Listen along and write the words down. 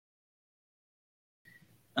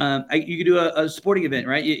You could do a sporting event,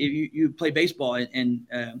 right? You play baseball, and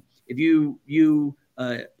if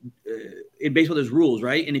in baseball there's rules,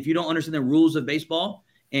 right? And if you don't understand the rules of baseball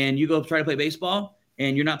and you go try to play baseball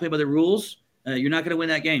and you're not playing by the rules, you're not going to win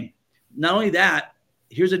that game. Not only that,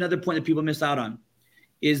 here's another point that people miss out on,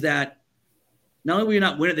 is that not only will you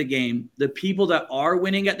not win at the game, the people that are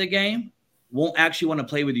winning at the game won't actually want to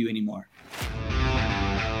play with you anymore.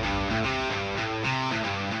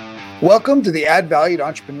 Welcome to the Add Valued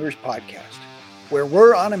Entrepreneurs Podcast, where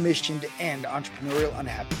we're on a mission to end entrepreneurial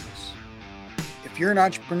unhappiness. If you're an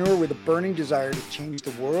entrepreneur with a burning desire to change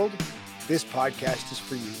the world, this podcast is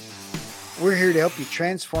for you. We're here to help you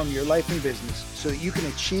transform your life and business so that you can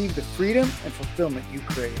achieve the freedom and fulfillment you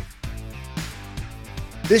crave.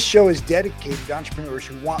 This show is dedicated to entrepreneurs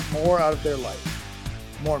who want more out of their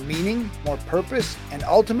life, more meaning, more purpose, and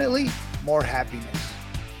ultimately, more happiness.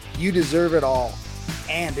 You deserve it all,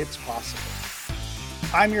 and it's possible.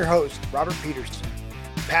 I'm your host, Robert Peterson,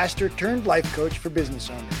 pastor turned life coach for business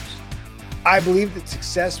owners. I believe that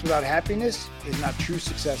success without happiness is not true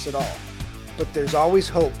success at all, but there's always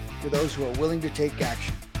hope for those who are willing to take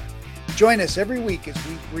action. Join us every week as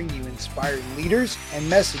we bring you inspiring leaders and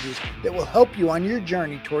messages that will help you on your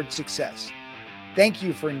journey towards success. Thank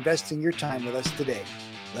you for investing your time with us today.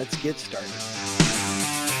 Let's get started.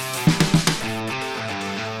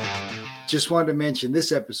 Just wanted to mention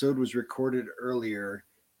this episode was recorded earlier,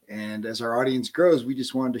 and as our audience grows, we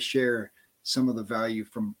just wanted to share some of the value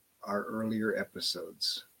from our earlier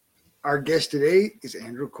episodes. Our guest today is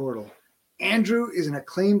Andrew Cordle. Andrew is an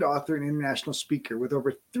acclaimed author and international speaker with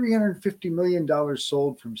over $350 million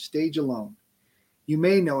sold from stage alone. You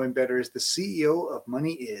may know him better as the CEO of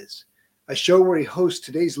Money Is, a show where he hosts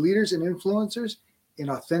today's leaders and influencers in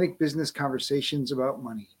authentic business conversations about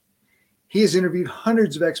money. He has interviewed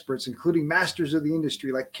hundreds of experts, including masters of the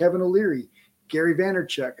industry like Kevin O'Leary, Gary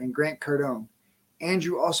Vaynerchuk, and Grant Cardone.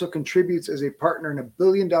 Andrew also contributes as a partner in a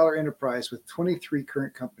billion-dollar enterprise with 23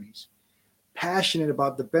 current companies. Passionate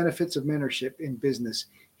about the benefits of mentorship in business,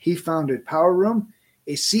 he founded Power Room,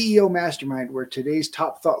 a CEO mastermind where today's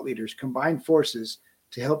top thought leaders combine forces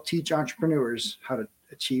to help teach entrepreneurs how to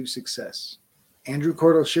achieve success. Andrew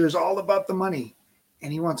Cordle shares all about the money,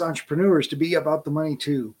 and he wants entrepreneurs to be about the money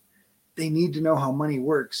too. They need to know how money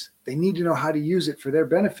works. They need to know how to use it for their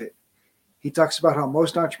benefit. He talks about how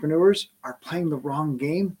most entrepreneurs are playing the wrong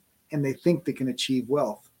game and they think they can achieve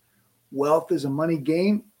wealth. Wealth is a money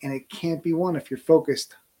game, and it can't be won if you're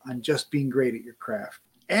focused on just being great at your craft.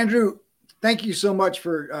 Andrew, thank you so much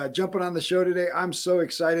for jumping on the show today. I'm so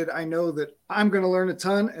excited. I know that I'm going to learn a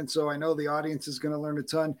ton, and so I know the audience is going to learn a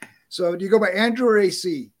ton. So do you go by Andrew or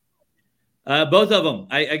AC? Both of them.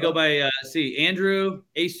 I go by Andrew,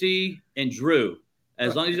 AC, and Drew.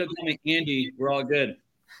 As long as you don't call me Andy, we're all good.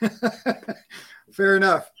 Fair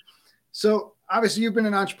enough. So obviously you've been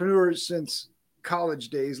an entrepreneur since college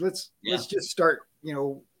days. Let's just start,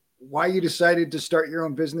 why you decided to start your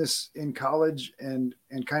own business in college and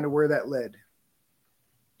kind of where that led.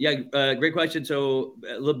 Yeah, great question. So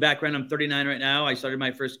a little background, I'm 39 right now. I started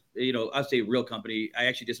my first, I'll say real company. I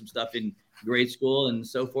actually did some stuff in grade school and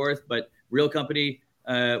so forth, but real company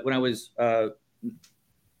when I was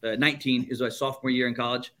 19 is my sophomore year in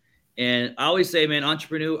college. And I always say, man, I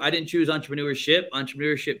didn't choose entrepreneurship.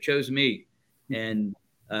 Entrepreneurship chose me. And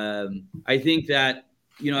I think that,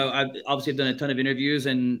 I've obviously done a ton of interviews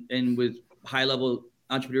and with high level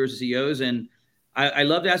entrepreneurs and CEOs. And I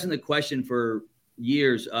loved asking the question for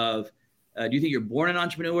years of, do you think you're born an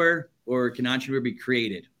entrepreneur or can an entrepreneur be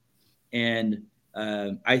created? And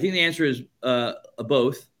I think the answer is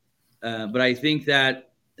both. But I think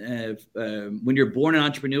that when you're born an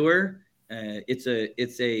entrepreneur, it's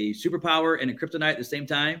a superpower and a kryptonite at the same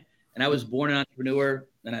time. And I was born an entrepreneur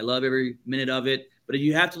and I love every minute of it. But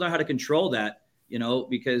you have to learn how to control that,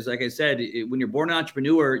 because like I said, when you're born an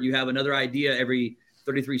entrepreneur, you have another idea every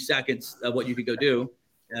 33 seconds of what you could go do.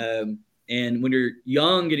 And when you're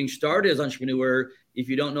young, getting started as an entrepreneur, if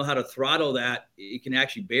you don't know how to throttle that, it can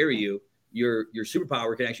actually bury you. Your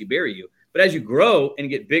superpower can actually bury you. But as you grow and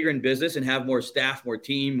get bigger in business and have more staff, more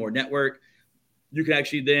team, more network, you can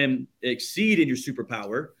actually then exceed in your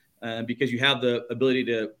superpower because you have the ability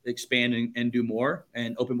to expand and do more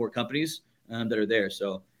and open more companies that are there.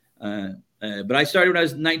 So, but I started when I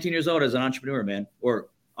was 19 years old as an entrepreneur, man, or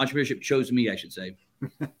entrepreneurship chose me, I should say.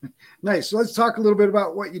 Nice. So let's talk a little bit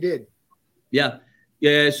about what you did. Yeah.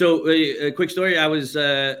 So a quick story.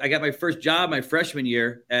 I got my first job my freshman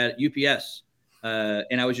year at UPS,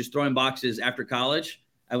 and I was just throwing boxes after college.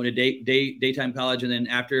 I went to daytime college, and then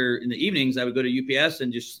in the evenings, I would go to UPS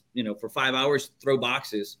and just for 5 hours throw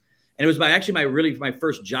boxes. And it was my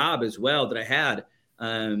first job as well that I had.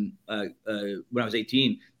 when I was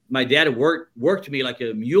 18. My dad had worked me like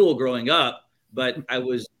a mule growing up, but it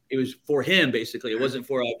was for him basically. It wasn't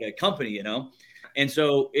for like a company, And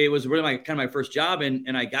so it was really my first job,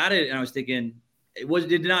 and I got it, and I was thinking it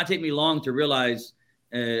did not take me long to realize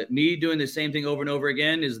me doing the same thing over and over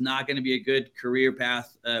again is not going to be a good career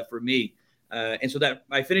path for me. And so that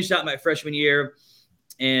I finished out my freshman year,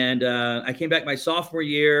 and I came back my sophomore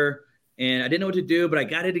year, and I didn't know what to do, but I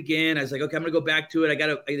got it again. I was like, okay, I'm going to go back to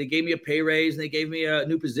it. They gave me a pay raise, and they gave me a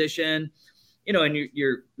new position, and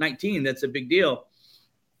you're 19. That's a big deal.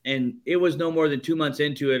 And it was no more than 2 months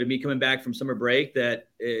into it, of me coming back from summer break, that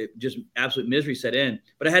just absolute misery set in.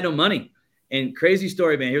 But I had no money. And crazy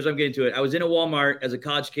story, man. Here's what I'm getting to it. I was in a Walmart as a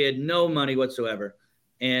college kid, no money whatsoever.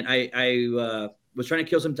 And I was trying to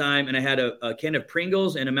kill some time, and I had a can of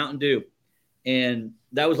Pringles and a Mountain Dew. And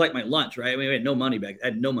that was like my lunch, right? I mean, I had no money back. I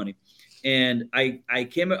had no money. And I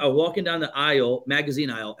was walking down the magazine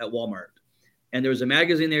aisle at Walmart. And there was a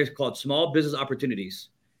magazine there called Small Business Opportunities.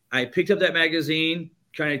 I picked up that magazine,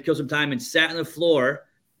 trying to kill some time, and sat on the floor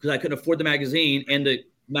because I couldn't afford the magazine and the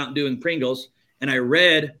Mountain Dew and Pringles. And I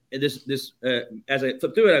read this as I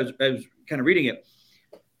flipped through it, I was kind of reading it.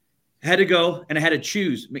 I had to go, and I had to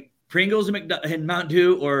choose Pringles and Mountain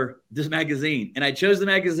Dew or this magazine. And I chose the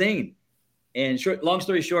magazine. And long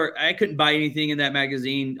story short, I couldn't buy anything in that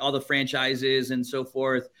magazine, all the franchises and so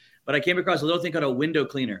forth. But I came across a little thing called a window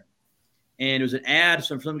cleaner. And it was an ad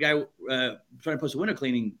from some guy trying to post a window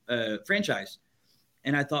cleaning franchise.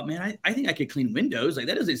 And I thought, man, I think I could clean windows. Like,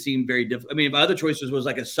 that doesn't seem very difficult. I mean, my other choices was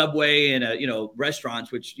like a Subway and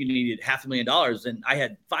restaurants, which you needed $500,000, and I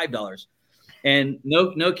had $5. And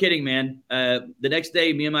no kidding, man. The next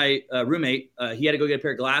day, me and my roommate, he had to go get a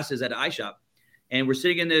pair of glasses at an eye shop. And we're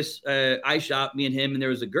sitting in this eye shop, me and him, and there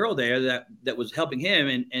was a girl there that was helping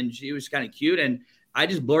him, and she was kind of cute. And I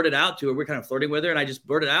just blurted out to her. We're kind of flirting with her, and I just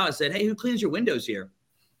blurted out. I said, "Hey, who cleans your windows here?"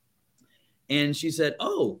 And she said,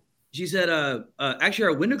 actually,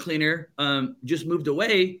 our window cleaner just moved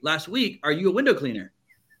away last week. Are you a window cleaner?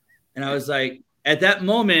 And I was like, at that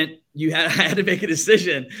moment, I had to make a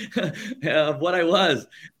decision of what I was.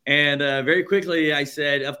 And very quickly, I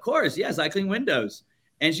said, of course, yes, I clean windows.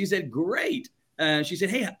 And she said, great. She said,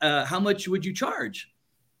 hey, how much would you charge?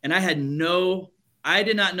 And I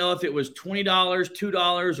did not know if it was $20,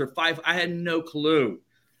 $2, or $5. I had no clue.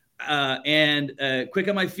 Quick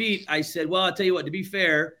on my feet, I said, well, I'll tell you what, to be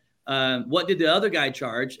fair, what did the other guy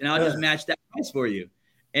charge? And I'll just match that price for you.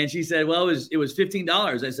 And she said, well, it was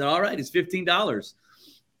 $15. I said, all right, it's $15.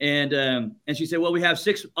 And she said, well, we have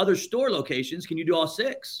 6 other store locations. Can you do all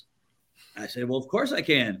 6? I said, well, of course I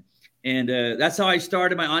can. And that's how I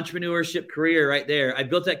started my entrepreneurship career right there. I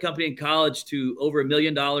built that company in college to over $1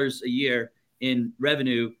 million a year in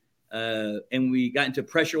revenue. And we got into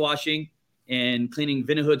pressure washing and cleaning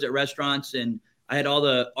vending hoods at restaurants. And I had all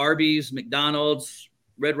the Arby's, McDonald's,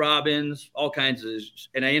 Red Robins, all kinds of,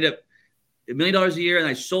 and I ended up $1 million a year. And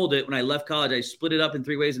I sold it when I left college. I split it up in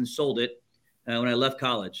 3 ways and sold it when I left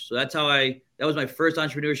college. So that's how that was my first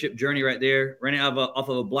entrepreneurship journey right there. Running off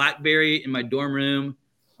of a BlackBerry in my dorm room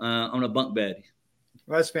on a bunk bed.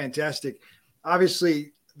 Well, that's fantastic.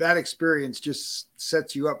 Obviously that experience just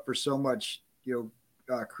sets you up for so much,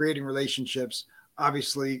 creating relationships,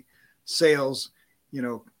 obviously sales,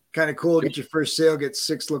 kind of cool. Get your first sale, get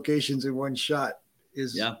 6 locations in one shot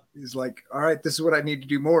is like, all right, this is what I need to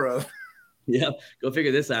do more of. Yeah. Go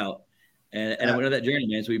figure this out. And I went on that journey,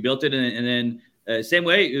 man. So we built it. And then same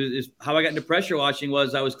way, it was how I got into pressure washing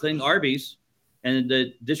was I was cleaning Arby's, and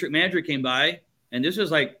the district manager came by, and this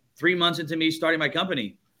was like 3 months into me starting my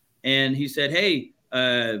company. And he said, hey,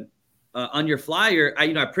 on your flyer,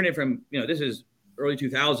 I printed from, this is early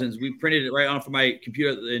 2000s. We printed it right on from my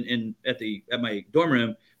computer at my dorm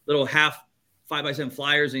room, little half 5x7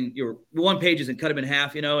 flyers, and your 1 pages, and cut them in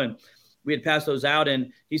half, and we had passed those out.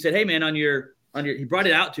 And he said, hey man, he brought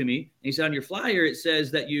it out to me, and he said, on your flyer, it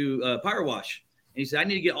says that you power wash. And he said, I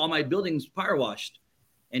need to get all my buildings power washed.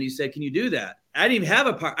 And he said, can you do that? I didn't even have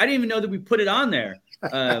I didn't even know that we put it on there.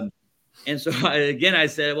 And so I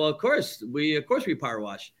said, well, of course we power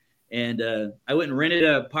wash. And I went and rented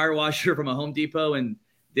a power washer from a Home Depot and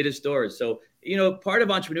did a store. So, part of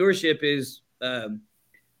entrepreneurship is,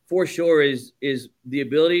 for sure, is the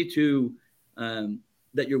ability to,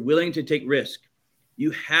 that you're willing to take risk.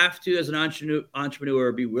 You have to, as an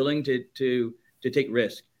entrepreneur, be willing to take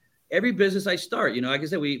risk. Every business I start, like I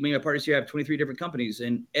said, me and my partners here have 23 different companies,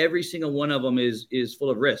 and every single one of them is full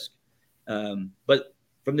of risk. But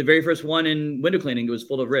from the very first one in window cleaning, it was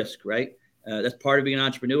full of risk, right? That's part of being an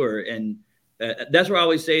entrepreneur. And that's where I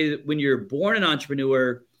always say that when you're born an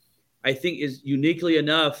entrepreneur, I think is uniquely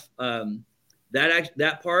enough,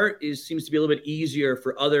 that part seems to be a little bit easier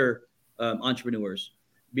for other entrepreneurs,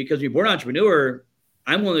 because when you're born entrepreneur,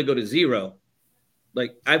 I'm willing to go to zero.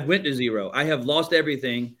 Like, I've went to zero. I have lost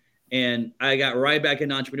everything, and I got right back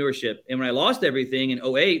into entrepreneurship. And when I lost everything in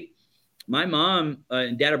 2008, my mom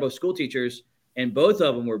and dad are both school teachers, and both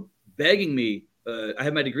of them were begging me. I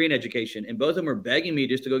have my degree in education, and both of them were begging me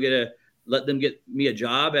just to go let them get me a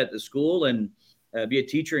job at the school and be a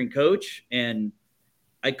teacher and coach. And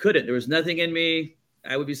I couldn't. There was nothing in me.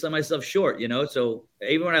 I would be selling myself short, So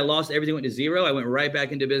even when I lost everything, went to zero, I went right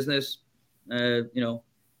back into business, 2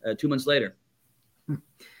 months later.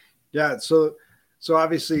 Yeah. So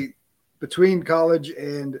obviously, between college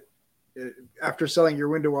and after selling your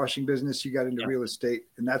window washing business, you got into real estate,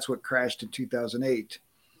 and that's what crashed in 2008.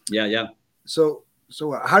 Yeah. So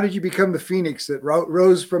how did you become the phoenix that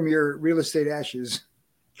rose from your real estate ashes?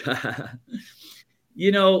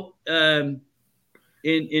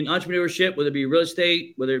 In entrepreneurship, whether it be real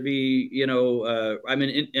estate, whether it be, I'm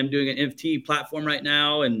doing an NFT platform right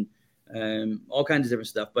now, and all kinds of different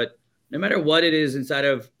stuff. But no matter what it is inside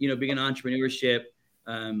of, being an entrepreneurship,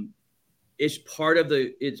 it's part of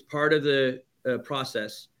the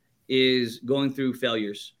process is going through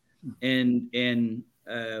failures. And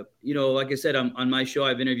like I said, on my show,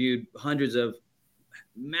 I've interviewed hundreds of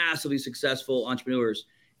massively successful entrepreneurs.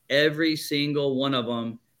 Every single one of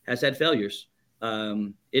them has had failures.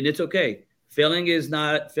 And it's okay. Failing is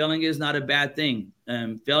not a bad thing.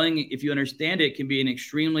 Failing, if you understand it, can be an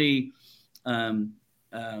extremely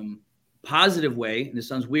positive way. And this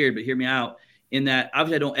sounds weird, but hear me out. In that,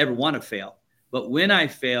 obviously, I don't ever want to fail. But when I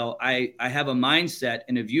fail, I have a mindset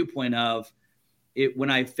and a viewpoint of it. When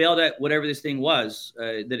I failed at whatever this thing was,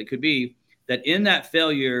 that it could be, that in that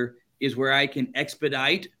failure is where I can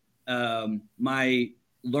expedite my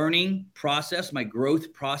learning process, my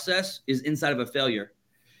growth process is inside of a failure.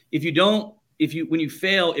 When you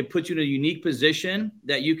fail, it puts you in a unique position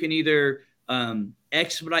that you can either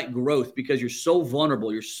expedite growth because you're so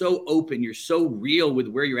vulnerable, you're so open, you're so real with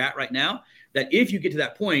where you're at right now, that if you get to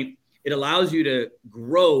that point, it allows you to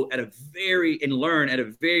grow and learn at a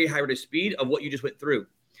very high rate of speed of what you just went through.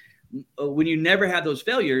 When you never have those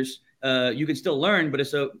failures, you can still learn, but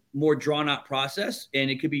it's a more drawn out process,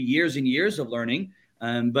 and it could be years and years of learning.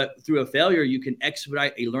 But through a failure, you can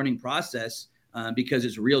expedite a learning process because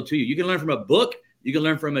it's real to you. You can learn from a book, you can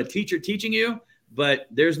learn from a teacher teaching you, but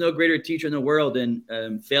there's no greater teacher in the world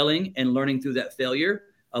than failing and learning through that failure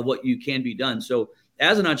of what you can be done. So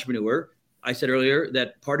as an entrepreneur, I said earlier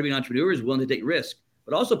that part of being an entrepreneur is willing to take risk,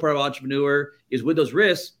 but also part of an entrepreneur is with those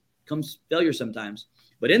risks comes failure sometimes.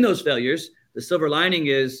 But in those failures, the silver lining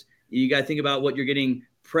is you got to think about what you're getting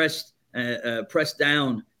pressed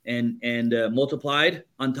down and multiplied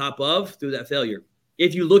on top of through that failure.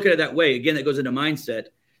 If you look at it that way, again, that goes into mindset.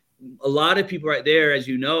 A lot of people right there, as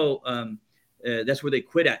you know, that's where they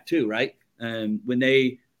quit at too, right? When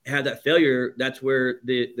they have that failure, that's where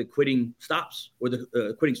the quitting stops or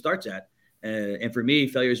the quitting starts at. And for me,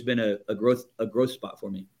 failure has been a growth spot for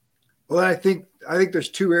me. Well, I think there's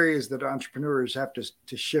two areas that entrepreneurs have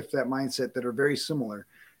to shift that mindset that are very similar.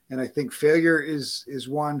 And I think failure is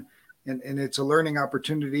one, and it's a learning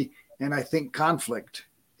opportunity. And I think conflict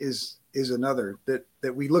is another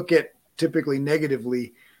that we look at typically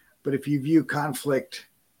negatively. But if you view conflict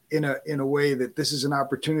in a way that this is an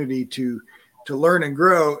opportunity to learn and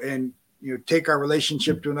grow and take our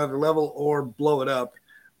relationship to another level or blow it up,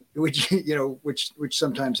 which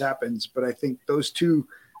sometimes happens. But I think those two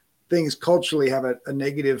things culturally have a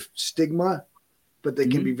negative stigma, but they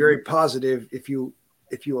can be very positive if you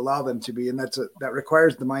allow them to be. And that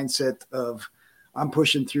requires the mindset of I'm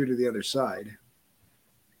pushing through to the other side.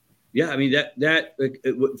 Yeah. I mean,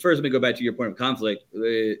 first, let me go back to your point of conflict.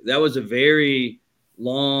 That was a very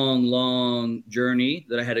long journey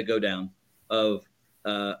that I had to go down of,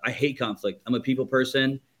 I hate conflict. I'm a people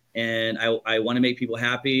person, and I want to make people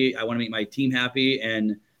happy. I want to make my team happy.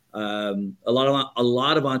 And a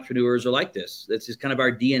lot of entrepreneurs are like this. That's just kind of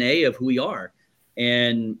our DNA of who we are.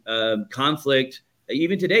 And conflict,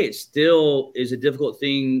 even today, it still is a difficult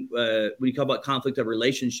thing when you talk about conflict of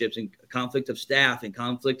relationships and conflict of staff and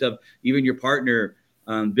conflict of even your partner,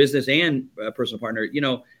 business and personal partner.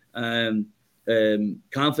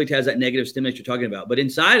 Conflict has that negative stimulus you're talking about. But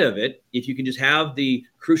inside of it, if you can just have the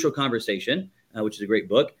crucial conversation, which is a great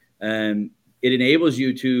book, it enables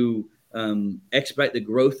you to expedite the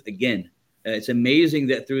growth again. It's amazing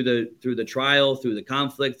that through the trial, through the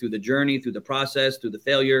conflict, through the journey, through the process, through the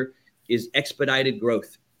failure is expedited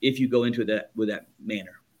growth if you go into that with that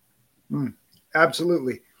manner.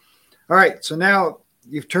 Absolutely. All right. So now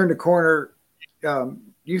you've turned a corner.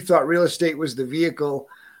 You thought real estate was the vehicle,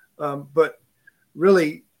 but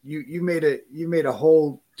really you made a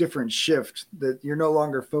whole different shift that you're no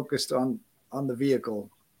longer focused on the vehicle.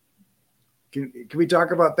 Can we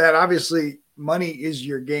talk about that? Obviously, money is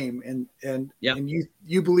your game, and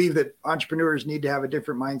you believe that entrepreneurs need to have a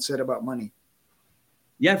different mindset about money.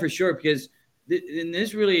 Yeah, for sure. Because and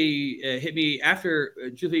this really hit me after,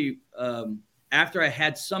 after I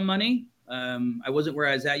had some money. I wasn't where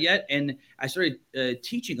I was at yet, and I started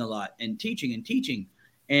teaching a lot and teaching.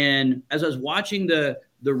 And as I was watching the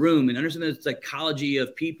room and understanding the psychology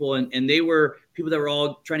of people, and they were people that were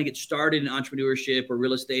all trying to get started in entrepreneurship or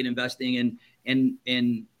real estate investing,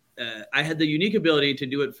 and I had the unique ability to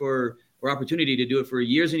do it or opportunity to do it for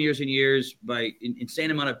years and years and years by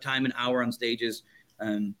insane amount of time and hour on stages.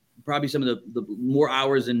 Probably some of the more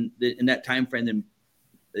hours in that time frame than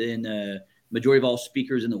in majority of all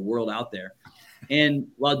speakers in the world out there. And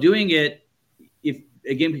while doing it,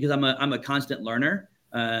 because I'm a constant learner,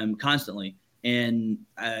 constantly, and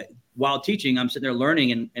while teaching, I'm sitting there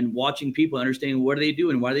learning and watching people, understanding what do they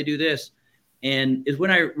do and why do they do this, and is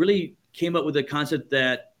when I really came up with a concept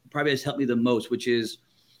that probably has helped me the most, which is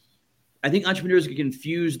I think entrepreneurs get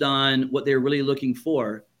confused on what they're really looking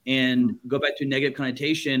for. And go back to negative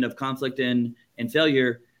connotation of conflict and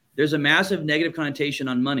failure. There's a massive negative connotation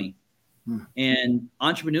on money. And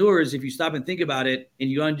entrepreneurs, if you stop and think about it, and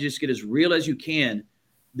you want to just get as real as you can,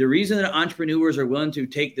 the reason that entrepreneurs are willing to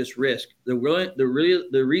take this risk, the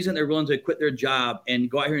reason they're willing to quit their job and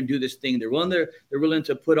go out here and do this thing, they're willing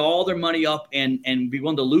to put all their money up and be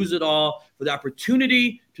willing to lose it all for the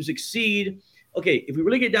opportunity to succeed. Okay, if we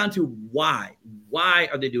really get down to why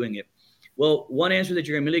are they doing it? Well, one answer that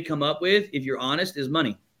you're going to immediately come up with, if you're honest, is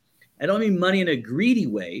money. I don't mean money in a greedy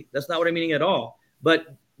way. That's not what I'm meaning at all.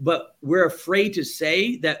 But we're afraid to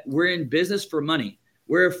say that we're in business for money.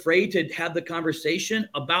 We're afraid to have the conversation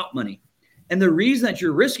about money. And the reason that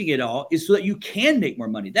you're risking it all is so that you can make more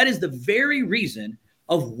money. That is the very reason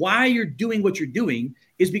of why you're doing what you're doing,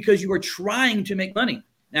 is because you are trying to make money.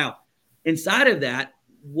 Now, inside of that,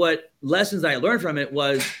 what lessons I learned from it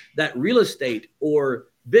was that real estate or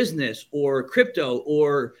business or crypto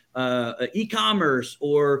or e-commerce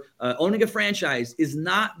or owning a franchise is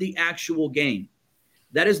not the actual game.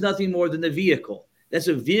 That is nothing more than the vehicle. That's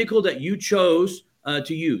a vehicle that you chose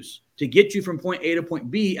to use to get you from point A to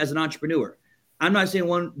point B as an entrepreneur. I'm not saying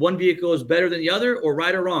one vehicle is better than the other or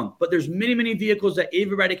right or wrong, but there's many, many vehicles that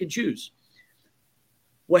everybody can choose.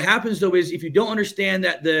 What happens though is if you don't understand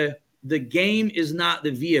that the game is not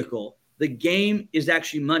the vehicle, the game is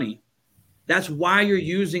actually money. That's why you're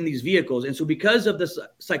using these vehicles. And so because of the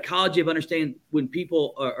psychology of understanding when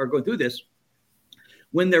people are going through this,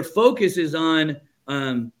 when their focus is on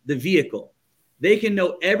the vehicle, they can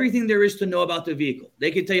know everything there is to know about the vehicle. They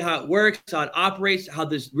can tell you how it works, how it operates, how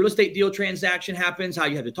this real estate deal transaction happens, how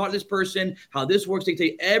you have to talk to this person, how this works. They can tell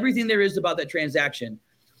you everything there is about that transaction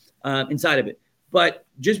inside of it. But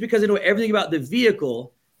just because they know everything about the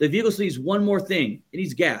vehicle still needs one more thing. It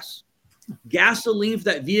needs gas. Gasoline for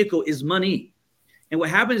that vehicle is money. And what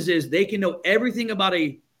happens is they can know everything about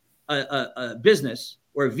a business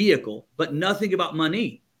or a vehicle, but nothing about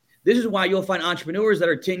money. This is why you'll find entrepreneurs that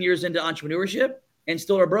are 10 years into entrepreneurship and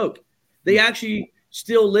still are broke. They actually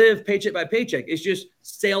still live paycheck by paycheck. It's just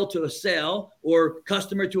sale to a sale or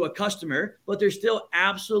customer to a customer, but they're still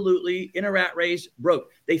absolutely in a rat race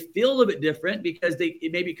broke. They feel a little bit different because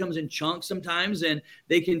it maybe comes in chunks sometimes and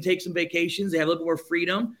they can take some vacations. They have a little more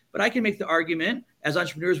freedom, but I can make the argument as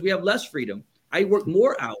entrepreneurs, we have less freedom. I work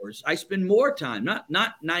more hours. I spend more time, not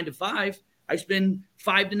 9 to 5. I spend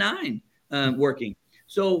 5 to 9 working.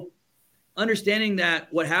 So understanding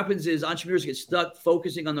that what happens is entrepreneurs get stuck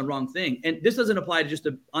focusing on the wrong thing. And this doesn't apply to just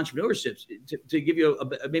the entrepreneurships. To give you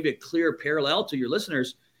maybe a clear parallel to your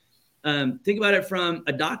listeners, think about it from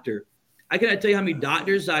a doctor. I cannot tell you how many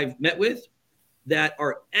doctors I've met with that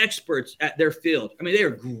are experts at their field. I mean, they are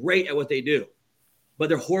great at what they do, but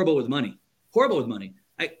they're horrible with money. Horrible with money.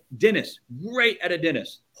 Dentist, great at a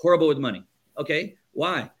dentist, horrible with money. Okay,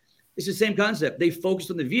 why? It's the same concept. They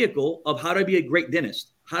focused on the vehicle of how do I be a great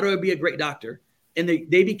dentist? How do I be a great doctor? And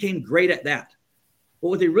they became great at that. But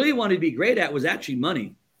what they really wanted to be great at was actually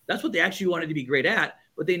money. That's what they actually wanted to be great at,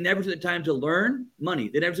 but they never took the time to learn money.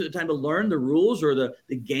 They never took the time to learn the rules or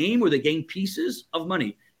the game or the game pieces of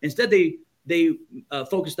money. Instead, they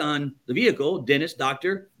focused on the vehicle, dentist,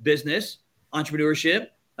 doctor, business, entrepreneurship,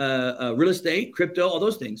 real estate, crypto, all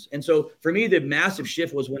those things. And so for me, the massive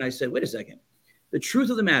shift was when I said, wait a second. The truth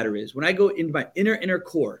of the matter is when I go into my inner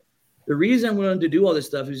core, the reason I'm willing to do all this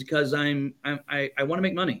stuff is because I want to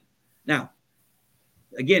make money. Now,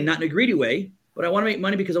 again, not in a greedy way, but I want to make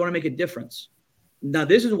money because I want to make a difference. Now,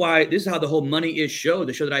 this is how the whole Money Is show,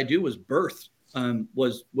 the show that I do, was birthed.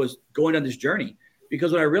 was going on this journey.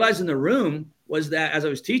 Because what I realized in the room was that, as I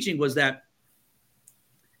was teaching, was that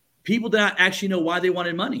people did not actually know why they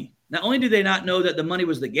wanted money. Not only did they not know that the money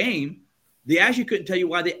was the game, they actually couldn't tell you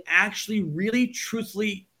why they actually really,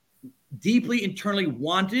 truthfully, deeply, internally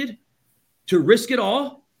wanted to risk it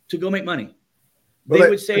all to go make money. They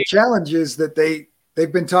would say the challenge is that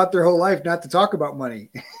they've been taught their whole life not to talk about money.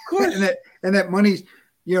 Of course. and that money's,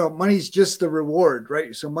 money's just the reward,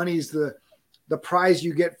 right? So money's the prize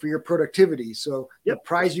you get for your productivity. So the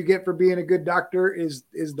prize you get for being a good doctor is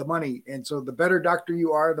the money. And so the better doctor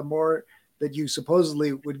you are, the more that you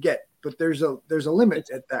supposedly would get. But there's a limit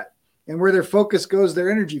at that. And where their focus goes,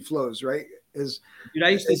 their energy flows, right? Dude, I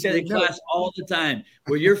used to say in class all the time,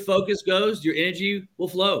 where your focus goes, your energy will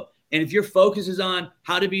flow. And if your focus is on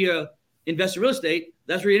how to be a investor in real estate,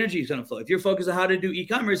 that's where your energy is going to flow. If your focus on how to do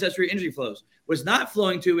e-commerce, that's where your energy flows. What's not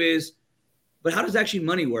flowing to is, but how does actually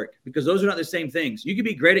money work? Because those are not the same things. You can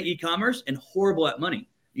be great at e-commerce and horrible at money.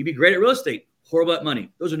 You can be great at real estate, horrible at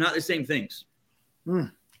money. Those are not the same things. So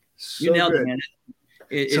you nailed it, man.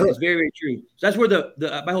 It's very, very true. So that's where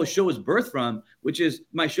my whole show is birthed from, which is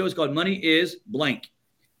my show is called Money is Blank.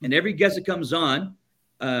 And every guest that comes on,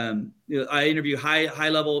 I interview high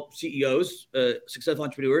level CEOs, successful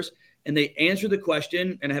entrepreneurs, and they answer the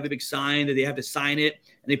question, and I have a big sign that they have to sign it,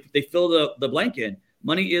 and they fill the blank in.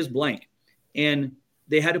 Money is blank. And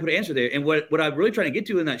they had to put an answer there. And what I'm really trying to get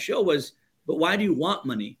to in that show was, but why do you want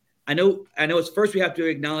money? I know it's first we have to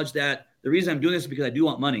acknowledge that the reason I'm doing this is because I do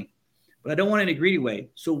want money, but I don't want it in a greedy way.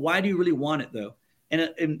 So why do you really want it though?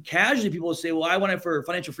 And casually people will say, well, I want it for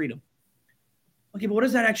financial freedom. Okay, but what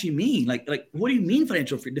does that actually mean? Like, what do you mean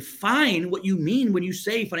financial freedom? Define what you mean when you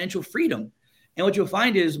say financial freedom. And what you'll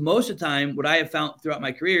find is most of the time, what I have found throughout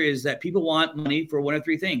my career is that people want money for one of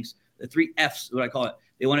three things. The 3 F's, what I call it.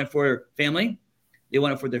 They want it for family, they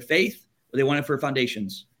want it for their faith, or they want it for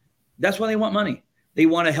foundations. That's why they want money. They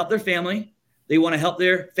want to help their family. They want to help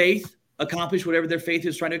their faith accomplish whatever their faith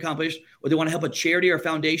is trying to accomplish, or they want to help a charity or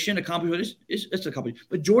foundation accomplish what it's accomplished.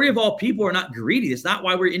 Majority of all people are not greedy. It's not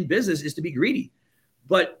why we're in business, is to be greedy.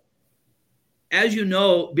 But as you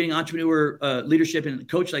know, being entrepreneur, leadership and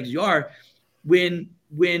coach like you are, when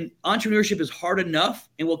entrepreneurship is hard enough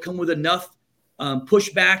and will come with enough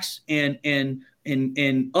pushbacks and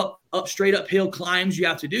up straight uphill climbs you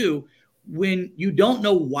have to do, when you don't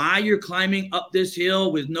know why you're climbing up this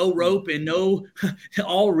hill with no rope and no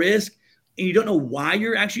all risk, and you don't know why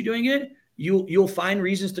you're actually doing it, you'll find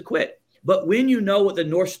reasons to quit. But when you know what the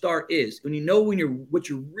North Star is, when you know what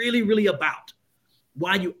you're really, really about,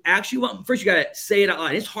 why you actually want, first you got to say it out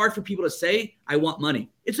loud. It's hard for people to say, I want money.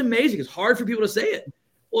 It's amazing. It's hard for people to say it.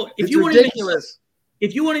 Well, if you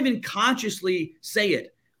won't even consciously say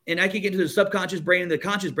it, and I can get into the subconscious brain and the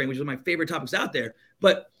conscious brain, which is one of my favorite topics out there.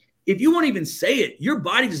 But if you won't even say it, your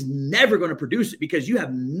body is never going to produce it because you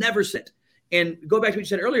have never said it. And go back to what you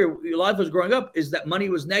said earlier, a lot of us growing up is that money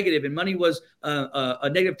was negative and money was a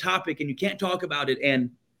negative topic and you can't talk about it.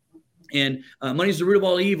 And money is the root of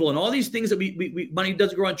all evil. And all these things that money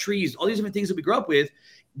doesn't grow on trees, all these different things that we grew up with,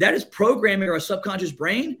 that is programming our subconscious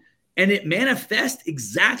brain. And it manifests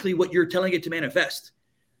exactly what you're telling it to manifest.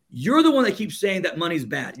 You're the one that keeps saying that money's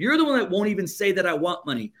bad. You're the one that won't even say that I want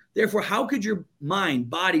money. Therefore, how could your mind,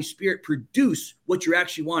 body, spirit produce what you're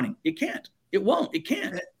actually wanting? It can't. It won't. It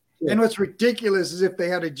can't. And what's ridiculous is if they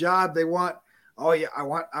had a job, they want, oh yeah, I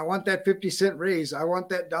want that 50-cent raise. I want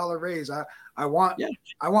that dollar raise. I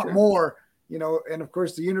want more, and of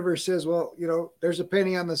course the universe says, well, there's a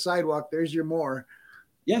penny on the sidewalk. There's your more.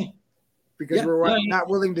 Yeah. Because we're not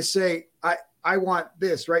willing to say, I want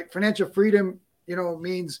this, right? Financial freedom,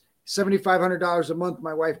 means $7,500 a month.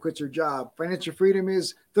 My wife quits her job. Financial freedom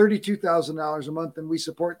is $32,000 a month. And we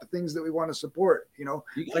support the things that we want to support.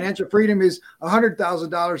 Financial freedom is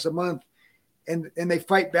 $100,000 a month. And they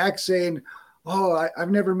fight back saying, oh,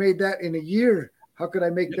 I've never made that in a year. How could I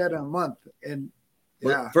make that in a month? And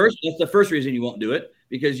first, that's the first reason you won't do it,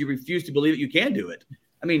 because you refuse to believe that you can do it.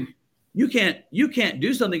 I mean, you can't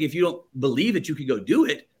do something if you don't believe that you can go do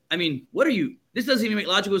it. I mean, this doesn't even make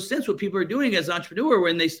logical sense what people are doing as an entrepreneur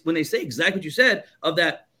when they say exactly what you said of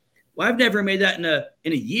that. Well, I've never made that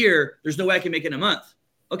in a year. There's no way I can make it in a month.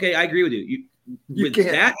 Okay, I agree with you. With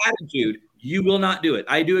that attitude, you will not do it.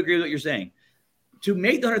 I do agree with what you're saying. To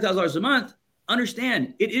make the $100,000 a month,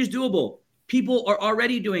 understand it is doable. People are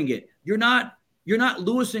already doing it. You're not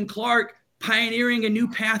Lewis and Clark pioneering a new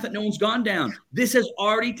path that no one's gone down. This has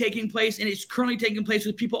already taken place, and it's currently taking place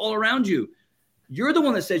with people all around you. You're the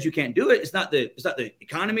one that says you can't do it. It's not the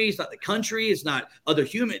economy. It's not the country. It's not other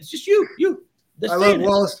humans. It's just you. I love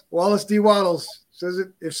Wallace D. Wattles. says it.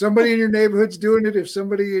 If somebody in your neighborhood's doing it, if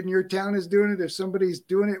somebody in your town is doing it, if somebody's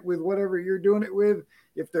doing it with whatever you're doing it with,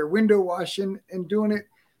 if they're window washing and doing it,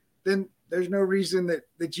 then there's no reason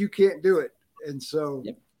that you can't do it. And so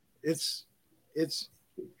it's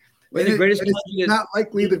the greatest it's not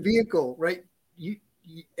likely the vehicle, right? You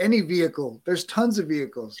any vehicle. There's tons of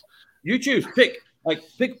vehicles. You choose, pick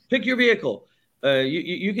your vehicle.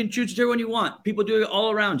 You can choose whichever one you want. People do it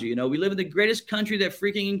all around you. You know, we live in the greatest country that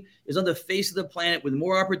freaking is on the face of the planet with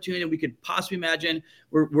more opportunity than we could possibly imagine.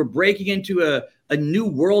 We're breaking into a new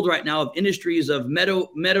world right now of industries of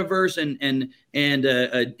metaverse and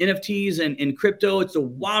NFTs and crypto. It's the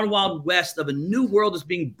wild, wild west of a new world that's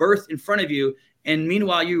being birthed in front of you. And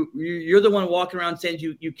meanwhile, you're the one walking around saying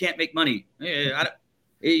you can't make money. I'm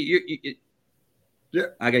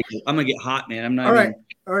gonna get hot, man. I'm not. All right.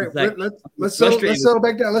 Let's settle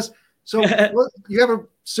back down. You have a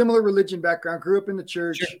similar religion background. Grew up in the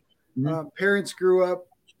church. Sure. Mm-hmm. Parents grew up,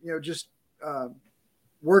 just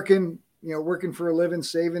working for a living,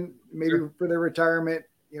 saving maybe for their retirement.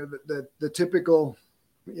 The typical,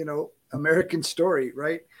 American story,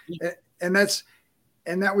 right? And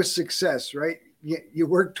that was success, right? You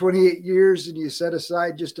worked 28 years and you set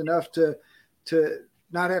aside just enough to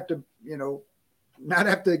not have to, not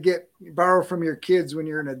have to borrow from your kids when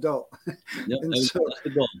you're an adult. Yep, that's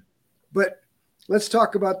the goal. But let's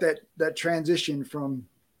talk about that transition from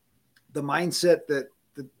the mindset that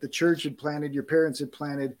the church had planted, your parents had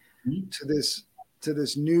planted, mm-hmm. to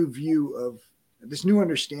this new view of this new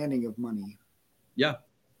understanding of money. Yeah.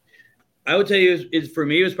 I would tell you for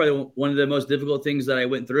me, it was probably one of the most difficult things that I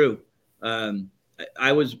went through.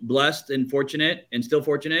 I was blessed and fortunate and still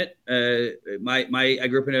fortunate. I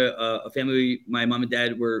grew up in a family. My mom and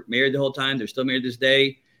dad were married the whole time. They're still married this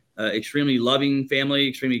day. Extremely loving family,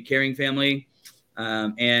 extremely caring family.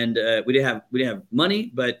 And we didn't have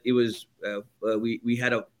money, but it was, we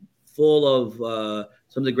had a full of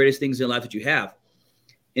some of the greatest things in life that you have.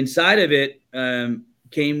 Inside of it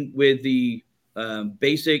came with the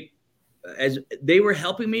basic, as they were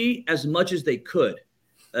helping me as much as they could.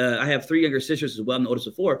 I have 3 younger sisters as well. I'm the oldest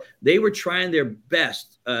of 4. They were trying their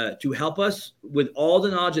best to help us with all the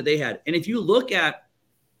knowledge that they had. And if you look at,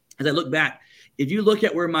 as I look back, if you look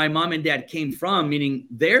at where my mom and dad came from, meaning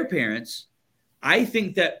their parents, I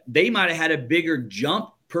think that they might have had a bigger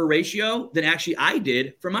jump per ratio than actually I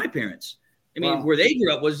did for my parents. I mean, where they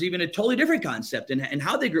grew up was even a totally different concept, and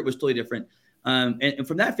how they grew up was totally different, and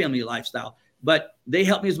from that family lifestyle. But they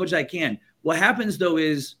helped me as much as I can. What happens, though,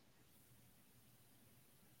 is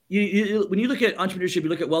when you look at entrepreneurship, you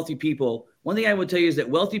look at wealthy people, one thing I would tell you is that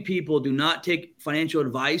wealthy people do not take financial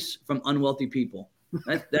advice from unwealthy people.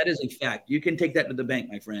 That is a fact. You can take that to the bank,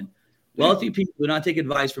 my friend. Wealthy people do not take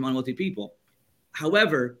advice from unwealthy people.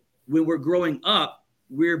 However, when we're growing up,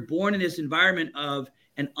 we're born in this environment of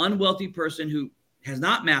an unwealthy person who has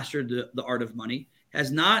not mastered the art of money,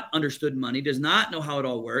 has not understood money, does not know how it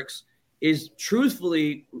all works, is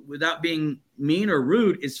truthfully, without being mean or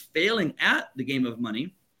rude, is failing at the game of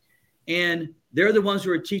money. And they're the ones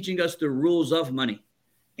who are teaching us the rules of money.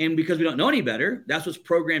 And because we don't know any better, that's what's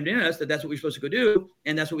programmed in us, that's what we're supposed to go do.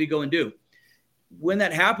 And that's what we go and do. When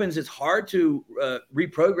that happens, it's hard to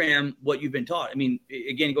reprogram what you've been taught. I mean,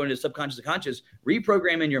 again, going to subconscious to conscious,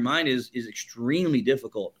 reprogramming your mind is extremely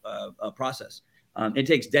difficult process. It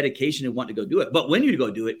takes dedication and want to go do it. But when you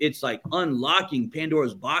go do it, it's like unlocking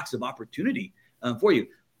Pandora's box of opportunity for you.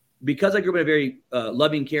 Because I grew up in a very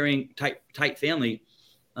loving, caring, tight family,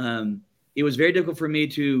 it was very difficult for me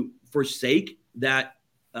to forsake that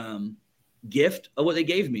gift of what they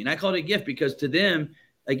gave me. And I call it a gift because to them,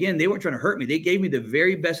 again, they weren't trying to hurt me. They gave me the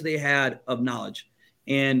very best they had of knowledge.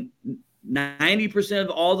 And 90% of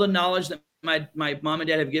all the knowledge that my mom and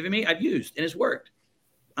dad have given me, I've used, and it's worked.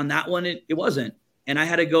 On that one, it wasn't. And I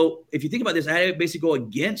had to go, if you think about this, I had to basically go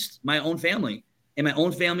against my own family and my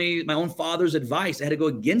own father's advice. I had to go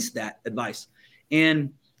against that advice.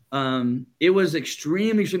 And it was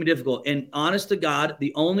extremely, extremely difficult. And honest to God,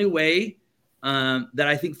 the only way that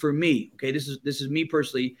I think for me, okay, this is me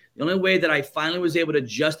personally, the only way that I finally was able to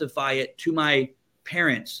justify it to my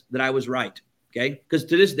parents that I was right, okay? Because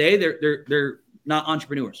to this day, they're not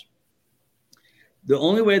entrepreneurs. The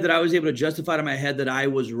only way that I was able to justify to my head that I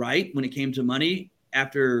was right when it came to money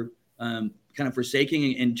after kind of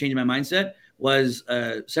forsaking and changing my mindset was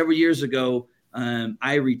several years ago,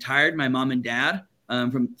 I retired my mom and dad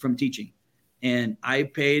from teaching. And I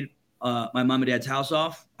paid my mom and dad's house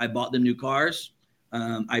off. I bought them new cars.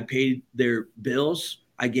 I paid their bills.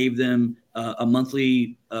 I gave them a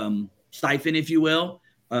monthly stipend, if you will.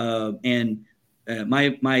 And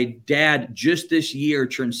my dad just this year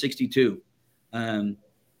turned 62. And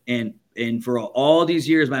And for all these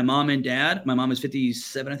years, my mom and dad, my mom is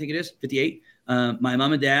 57, I think it is 58. My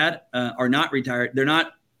mom and dad are not retired. They're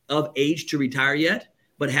not of age to retire yet,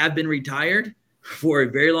 but have been retired for a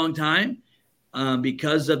very long time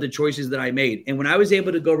because of the choices that I made. And when I was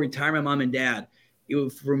able to go retire my mom and dad,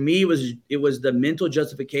 for me, it was the mental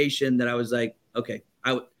justification that I was like, okay,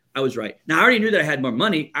 I was right. Now I already knew that I had more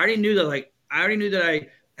money. I already knew that I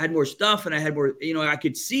had more stuff and I had more, I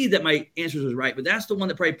could see that my answers was right, but that's the one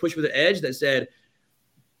that probably pushed me the edge that said,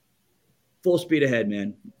 full speed ahead,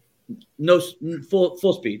 man. No,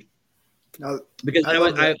 full speed. Now, because I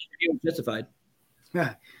was justified.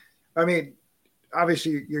 Yeah. I mean,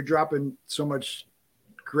 obviously you're dropping so much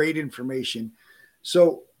great information.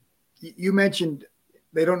 So you mentioned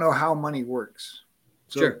they don't know how money works.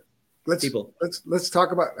 So sure. Let's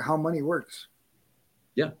talk about how money works.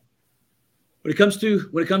 Yeah. When it comes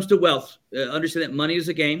to wealth, understand that money is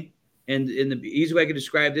a game, and the easy way I can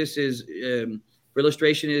describe this is, for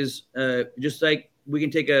illustration, is just like we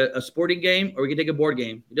can take a sporting game or we can take a board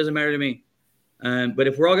game. It doesn't matter to me. But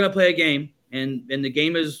if we're all going to play a game, and the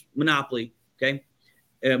game is Monopoly, okay?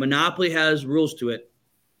 Monopoly has rules to it.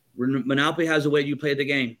 Monopoly has a way you play the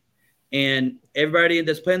game, and everybody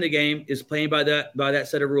that's playing the game is playing by that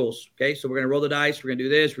set of rules. Okay, so we're going to roll the dice. We're going to do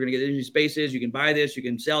this. We're going to get these spaces. You can buy this. You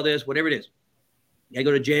can sell this. Whatever it is. You gotta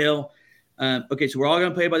go to jail. Okay, so we're all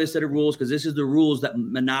gonna play by this set of rules because this is the rules that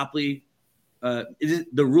Monopoly. The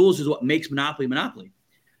rules is what makes Monopoly.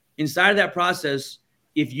 Inside of that process,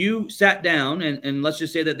 if you sat down and let's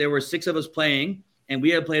just say that there were 6 of us playing and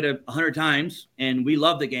we had played 100 times and we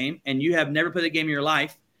love the game, and you have never played the game in your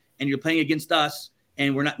life and you're playing against us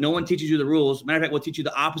and no one teaches you the rules. Matter of fact, we'll teach you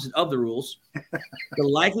the opposite of the rules. The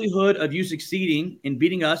likelihood of you succeeding in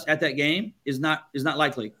beating us at that game is not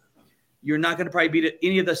likely. You're not going to probably beat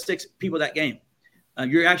any of the 6 people that game.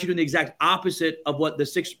 You're actually doing the exact opposite of what the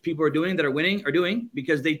 6 people are doing that are winning are doing,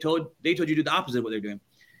 because they told you to do the opposite of what they're doing.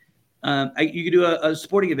 You could do a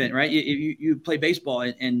sporting event, right? You play baseball,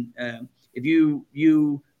 and if you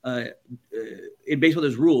in baseball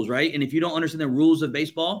there's rules, right? And if you don't understand the rules of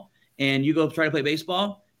baseball and you go try to play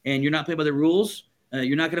baseball and you're not playing by the rules,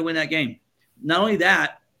 you're not going to win that game. Not only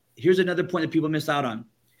that, here's another point that people miss out on,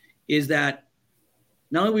 is that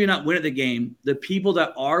not only will you not win at the game, the people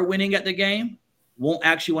that are winning at the game won't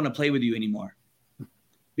actually want to play with you anymore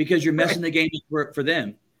because you're messing the game for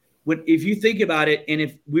them. If you think about it, and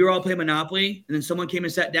if we were all playing Monopoly and then someone came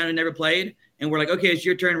and sat down and never played, and we're like, okay, it's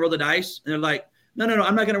your turn, roll the dice. And they're like, no,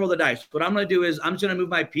 I'm not going to roll the dice. What I'm going to do is I'm just going to move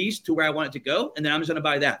my piece to where I want it to go, and then I'm just going to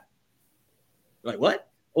buy that. Like, what?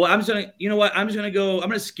 Well, I'm just going to, you know what? I'm just going to go, I'm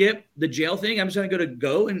going to skip the jail thing. I'm just going to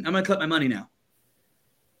go and I'm going to collect my money now.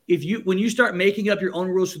 When you start making up your own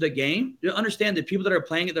rules for the game, you understand that people that are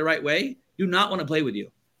playing it the right way do not want to play with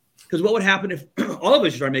you. Because what would happen if all of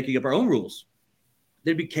us start making up our own rules?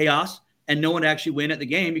 There'd be chaos and no one would actually win at the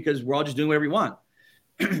game because we're all just doing whatever we want.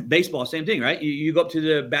 Baseball, same thing, right? You go up to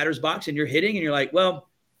the batter's box and you're hitting and you're like, well,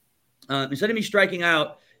 instead of me striking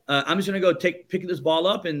out, I'm just going to go pick this ball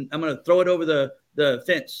up and I'm going to throw it over the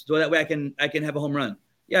fence so that way I can have a home run.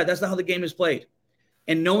 Yeah, that's not how the game is played.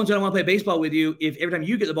 And no one's going to want to play baseball with you if every time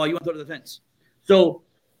you get the ball, you want to throw it to the fence. So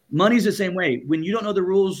money's the same way. When you don't know the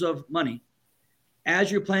rules of money,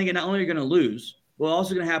 as you're playing it, not only are you going to lose, what's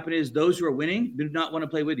also going to happen is those who are winning do not want to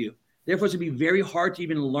play with you. Therefore, it's going to be very hard to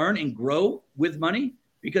even learn and grow with money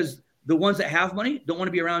because the ones that have money don't want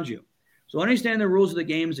to be around you. So understanding the rules of the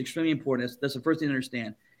game is extremely important. That's the first thing to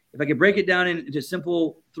understand. If I could break it down into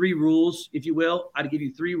simple 3 rules, if you will, I'd give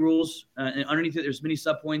you 3 rules. And underneath it, there's many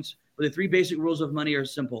subpoints. But the 3 basic rules of money are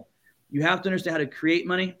simple. You have to understand how to create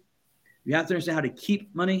money. You have to understand how to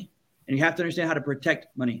keep money. And you have to understand how to protect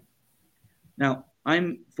money. Now,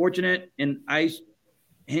 I'm fortunate and I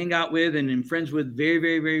hang out with and am friends with very,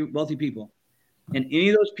 very, very wealthy people. And any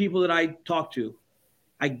of those people that I talk to,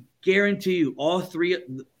 I guarantee you all of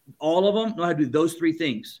them know how to do those 3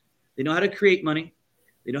 things. They know how to create money.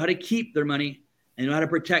 They know how to keep their money, and know how to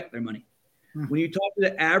protect their money. When you talk to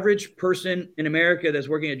the average person in America that's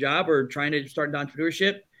working a job or trying to start an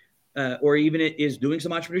entrepreneurship, or even is doing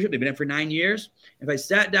some entrepreneurship, they've been in it for 9 years. If I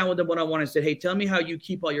sat down with them one-on-one and said, hey, tell me how you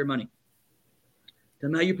keep all your money.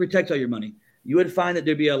 Tell me how you protect all your money. You would find that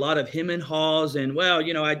there'd be a lot of him and haws and, well,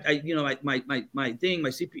 my thing, my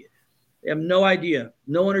CPA. They have no idea,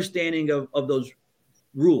 no understanding of those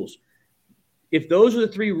rules. If those are the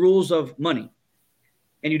 3 rules of money,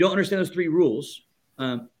 and you don't understand those 3 rules, it's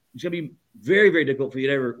going to be very, very difficult for you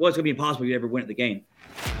to it's going to be impossible for you to ever win at the game.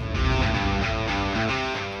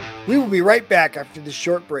 We will be right back after this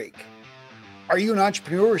short break. Are you an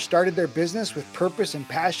entrepreneur who started their business with purpose and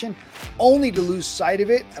passion, only to lose sight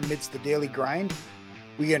of it amidst the daily grind?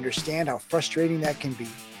 We understand how frustrating that can be.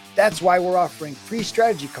 That's why we're offering free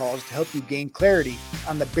strategy calls to help you gain clarity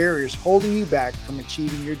on the barriers holding you back from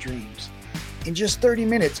achieving your dreams. In just 30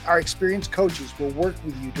 minutes, our experienced coaches will work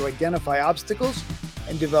with you to identify obstacles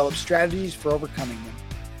and develop strategies for overcoming them.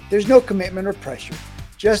 There's no commitment or pressure,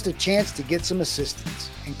 just a chance to get some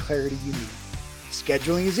assistance and clarity you need.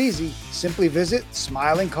 Scheduling is easy. Simply visit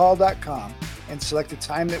smilingcall.com and select a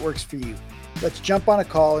time that works for you. Let's jump on a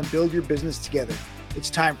call and build your business together. It's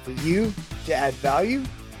time for you to add value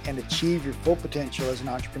and achieve your full potential as an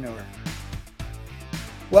entrepreneur.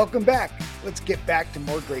 Welcome back. Let's get back to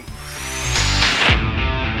more greatness.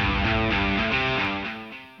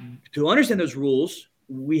 To understand those rules,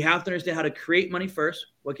 we have to understand how to create money first.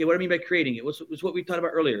 Okay, what do I mean by creating it? It's what we talked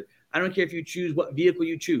about earlier. I don't care if you choose what vehicle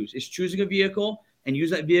you choose. It's choosing a vehicle and use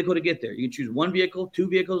that vehicle to get there. You can choose one vehicle, two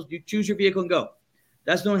vehicles. You choose your vehicle and go.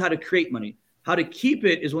 That's knowing how to create money. How to keep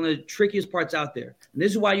it is one of the trickiest parts out there. And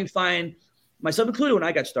this is why you find, myself included, when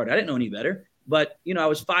I got started, I didn't know any better. But, I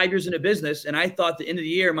was 5 years into business, and I thought at the end of the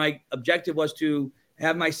year, my objective was to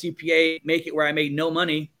have my CPA make it where I made no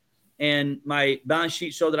money. And my balance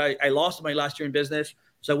sheet showed that I lost money last year in business,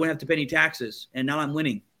 so I wouldn't have to pay any taxes. And now I'm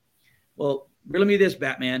winning. Well, riddle me this,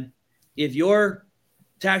 Batman. If your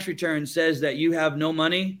tax return says that you have no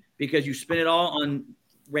money because you spent it all on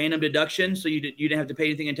random deductions, so you didn't have to pay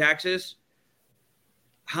anything in taxes,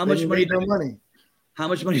 how much money? How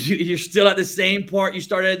much money? You're still at the same part you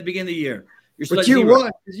started at the beginning of the year. But you won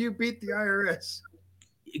because you beat the IRS.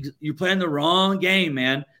 You're playing the wrong game,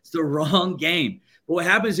 man. It's the wrong game. But what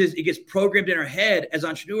happens is it gets programmed in our head as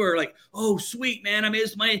an entrepreneur, like, oh, sweet, man, I made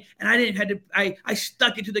this money, and I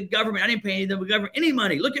stuck it to the government. I didn't pay the government any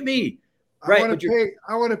money. Look at me. Right?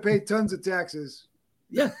 I want to pay tons of taxes.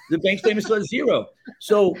 Yeah, the bank statement still at zero.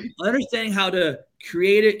 So understanding how to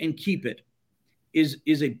create it and keep it is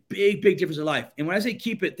a big, big difference in life. And when I say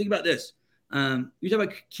keep it, think about this. You talk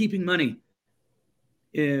about keeping money.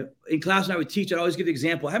 In class when I would teach, I'd always give the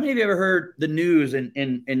example. How many of you ever heard the news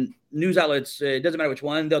and news outlets? It doesn't matter which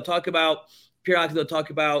one. They'll talk about, periodically they'll talk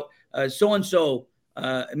about so-and-so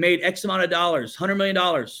made X amount of dollars, $100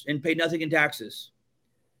 million, and paid nothing in taxes.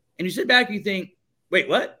 And you sit back and you think, wait,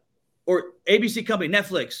 what? Or ABC company,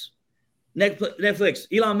 Netflix,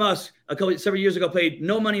 Elon Musk, several years ago paid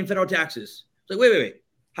no money in federal taxes. It's like, wait.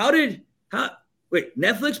 Wait,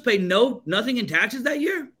 Netflix paid nothing in taxes that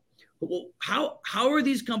year? Well, how are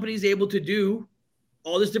these companies able to do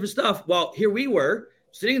all this different stuff? Well, here we were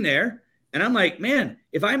sitting there, and I'm like, man,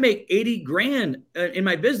 if I make 80 grand in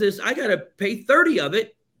my business, I got to pay 30 of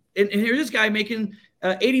it. And here's this guy making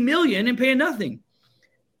 80 million and paying nothing.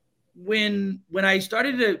 When I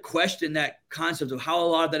started to question that concept of how a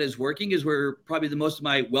lot of that is working is where probably the most of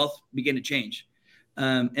my wealth began to change.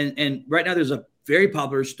 And right now there's a very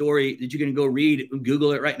popular story that you can go read,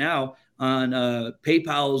 Google it right now, on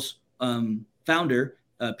PayPal's founder,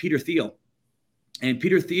 Peter Thiel. And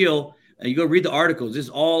Peter Thiel, you go read the articles. This is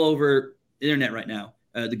all over the internet right now.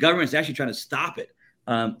 The government's actually trying to stop it.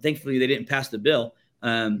 Thankfully, they didn't pass the bill.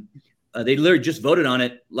 They literally just voted on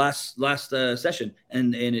it last session,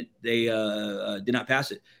 and they did not pass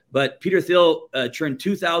it. But Peter Thiel turned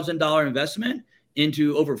 $2,000 investment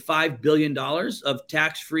into over $5 billion of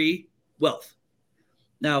tax-free wealth.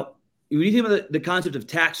 Now, when you think about the concept of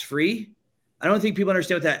tax-free, I don't think people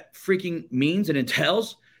understand what that freaking means and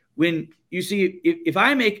entails. When you see, if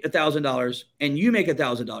I make $1,000 and you make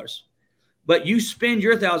 $1,000, but you spend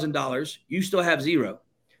your $1,000, you still have zero.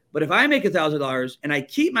 But if I make $1,000 and I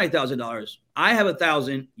keep my $1,000, I have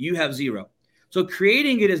 1,000, you have zero. So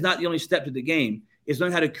creating it is not the only step to the game. It's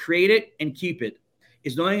knowing how to create it and keep it.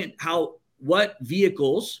 It's knowing what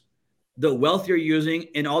vehicles the wealth you're using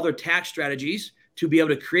and all their tax strategies to be able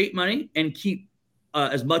to create money and keep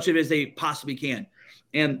as much of it as they possibly can.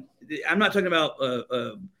 And I'm not talking about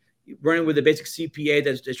running with a basic CPA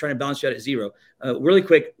that's just trying to balance you out at zero. Really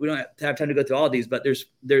quick, we don't have time to go through all of these, but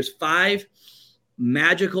there's 5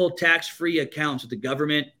 magical tax-free accounts that the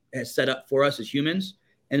government has set up for us as humans,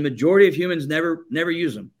 and the majority of humans never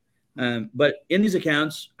use them. But in these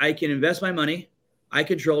accounts, I can invest my money, I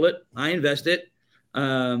control it, I invest it,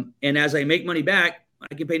 and as I make money back,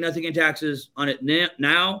 I can pay nothing in taxes on it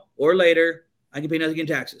now or later. I can pay nothing in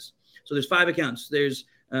taxes. So there's 5 accounts. There's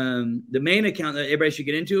the main account that everybody should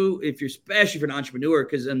get into, especially for an entrepreneur,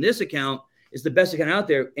 because in this account, it's the best account out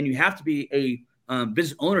there, and you have to be a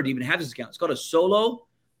business owner to even have this account. It's called a solo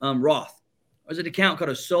Roth. There's an account called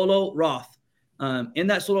a solo Roth. In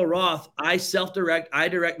that solo Roth, I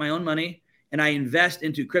direct my own money, and I invest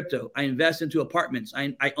into crypto. I invest into apartments.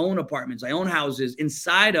 I own apartments. I own houses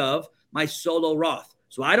inside of my solo Roth.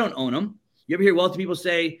 So I don't own them. You ever hear wealthy people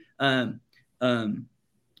say,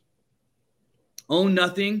 own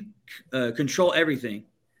nothing, control everything.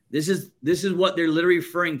 This is what they're literally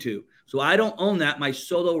referring to. So I don't own that. My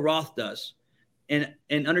solo Roth does. And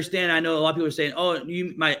understand, I know a lot of people are saying, oh,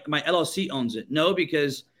 my LLC owns it. No,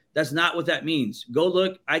 because that's not what that means. Go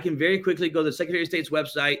look. I can very quickly go to the Secretary of State's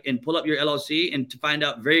website and pull up your LLC and to find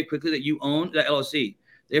out very quickly that you own that LLC.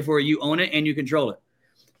 Therefore, you own it and you control it.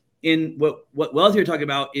 In what wealth you're talking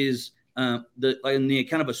about is in the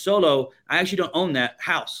account of a solo, I actually don't own that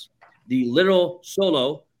house. The literal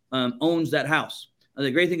solo owns that house. And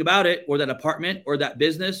the great thing about it, or that apartment, or that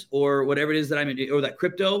business, or whatever it is that I'm in, or that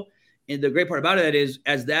crypto, and the great part about it is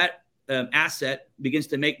as that asset begins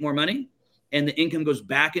to make more money and the income goes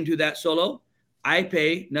back into that solo, I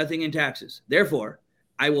pay nothing in taxes. Therefore,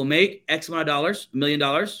 I will make X amount of dollars, $1 million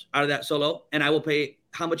out of that solo, and I will pay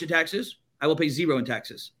how much in taxes? I will pay 0 in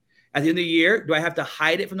taxes. At the end of the year, do I have to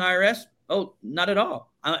hide it from the IRS? Oh, not at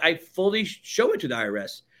all. I fully show it to the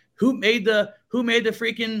IRS. Who made the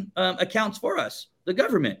freaking accounts for us? The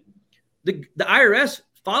government. The IRS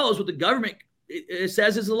follows what the government it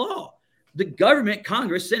says is the law. The government,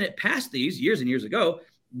 Congress, Senate passed these years and years ago.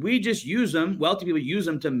 We just use them. Wealthy people use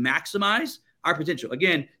them to maximize our potential.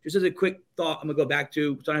 Again, just as a quick thought, I'm going to go back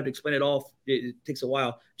to, so I don't have to explain it all. It takes a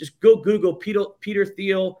while. Just go Google Peter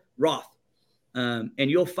Thiel Roth, and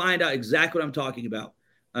you'll find out exactly what I'm talking about.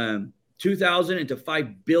 2,000 into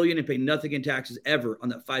 5 billion and pay nothing in taxes ever on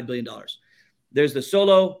that $5 billion. There's the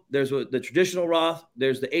solo, there's the traditional Roth,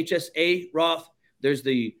 there's the HSA Roth, there's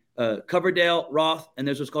the Coverdale Roth, and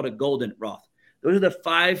there's what's called a golden Roth. Those are the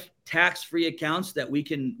 5 tax-free accounts that we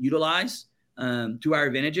can utilize to our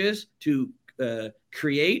advantages to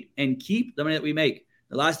create and keep the money that we make.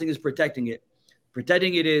 The last thing is protecting it.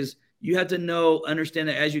 Protecting it is you have to understand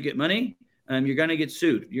that as you get money, you're going to get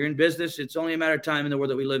sued. You're in business. It's only a matter of time in the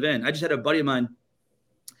world that we live in. I just had a buddy of mine.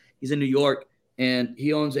 He's in New York, and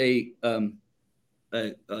he owns a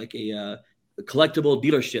collectible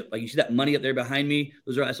dealership. Like you see that money up there behind me.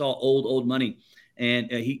 That's all old money. And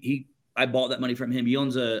I bought that money from him. He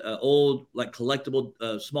owns a old like collectible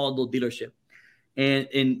small little dealership, and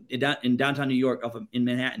in downtown New York, in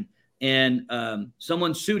Manhattan. And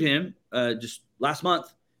someone sued him just last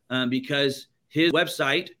month because his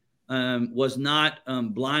website was not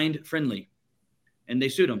blind friendly, and they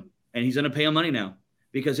sued him. And he's going to pay him money now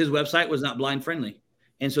because his website was not blind friendly.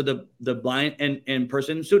 And so the blind and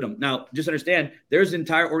person sued him. Now, just understand, there's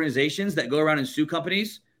entire organizations that go around and sue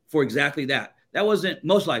companies for exactly that. That wasn't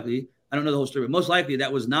most likely. I don't know the whole story, but most likely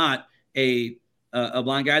that was not a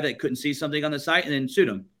blind guy that couldn't see something on the site and then sued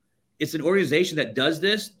him. It's an organization that does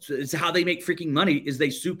this. So it's how they make freaking money is they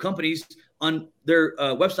sue companies on their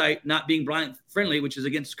website not being blind friendly, which is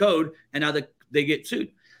against code, and now they get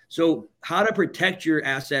sued. So how to protect your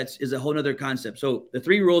assets is a whole nother concept. So the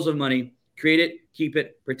 3 rules of money: create it, keep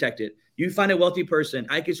it, protect it. You find a wealthy person,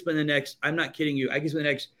 I could spend I'm not kidding you, I could spend the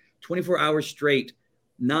next 24 hours straight,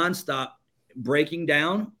 nonstop, breaking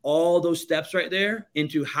down all those steps right there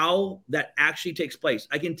into how that actually takes place.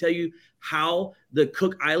 I can tell you how the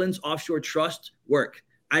Cook Islands Offshore Trust work.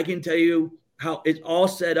 I can tell you how it's all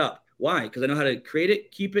set up. Why? Because I know how to create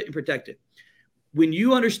it, keep it, and protect it. When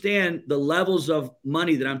you understand the levels of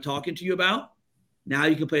money that I'm talking to you about, now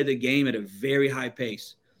you can play the game at a very high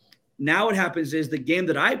pace. Now what happens is the game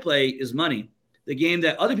that I play is money. The game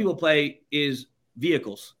that other people play is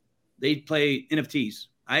vehicles. They play NFTs.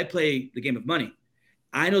 I play the game of money.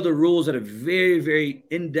 I know the rules at a very, very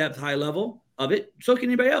in-depth high level of it. So can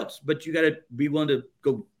anybody else, but you got to be willing to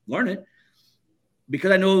go learn it.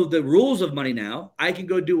 Because I know the rules of money now, I can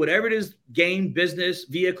go do whatever it is, game, business,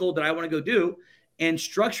 vehicle that I want to go do and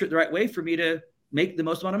structure it the right way for me to make the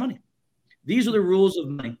most amount of money. These are the rules of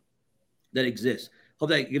money that exist. Hope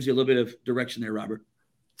that gives you a little bit of direction there, Robert.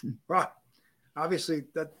 Right. Obviously,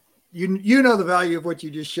 that you know the value of what you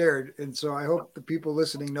just shared, and so I hope the people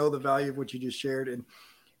listening know the value of what you just shared, and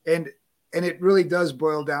it really does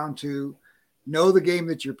boil down to know the game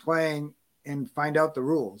that you're playing and find out the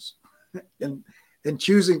rules, and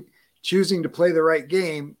choosing to play the right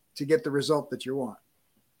game to get the result that you want.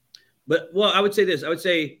 But I would say this. I would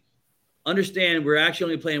say, understand we're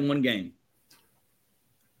actually only playing one game.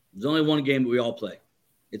 There's only one game that we all play.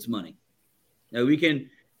 It's money. Now we can,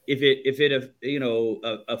 if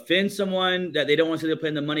it offends someone that they don't want to play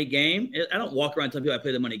in the money game. I don't walk around telling people I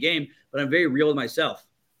play the money game, but I'm very real with myself.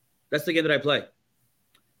 That's the game that I play.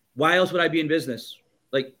 Why else would I be in business?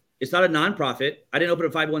 Like, it's not a nonprofit. I didn't open a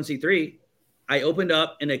 501c3. I opened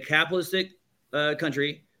up in a capitalistic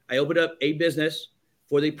country. I opened up a business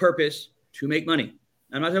for the purpose to make money.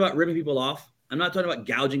 I'm not talking about ripping people off. I'm not talking about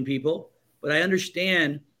gouging people, but I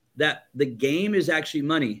understand that the game is actually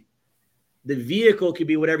money. The vehicle could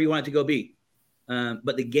be whatever you want it to go be.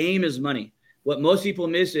 but the game is money. What most people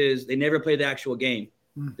miss is they never play the actual game.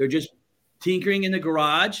 They're just tinkering in the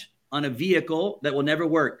garage on a vehicle that will never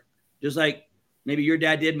work. Just like maybe your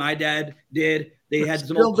dad did, my dad did. They had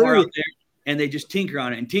some old car out there and they just tinker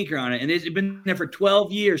on it and tinker on it. And it's been there for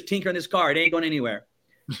 12 years, tinkering this car. It ain't going anywhere.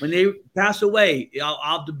 When they pass away, I'll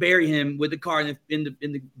have to bury him with the car in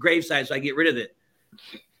the gravesite so I get rid of it.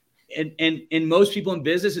 And most people in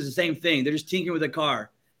business is the same thing. They're just tinkering with the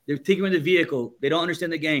car. They're tinkering with the vehicle. They don't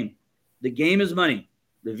understand the game. The game is money.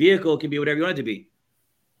 The vehicle can be whatever you want it to be.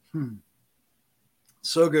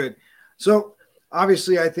 So good. So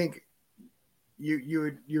obviously, I think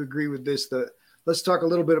you agree with this. Let's talk a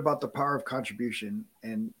little bit about the power of contribution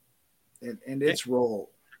and its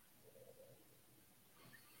role.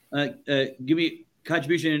 Give me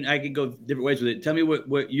contribution, and I can go different ways with it. Tell me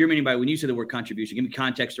what you're meaning by when you say the word contribution. Give me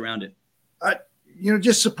context around it.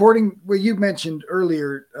 Just supporting what you mentioned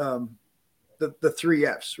earlier, the 3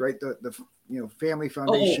 F's, right? The family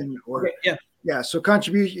foundation yeah. So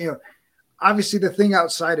contribution, obviously the thing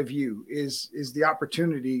outside of you is the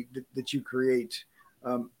opportunity that you create.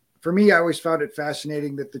 For me, I always found it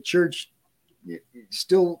fascinating that the church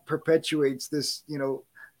still perpetuates this,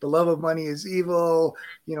 the love of money is evil,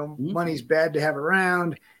 money's bad to have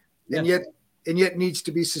around, and yet needs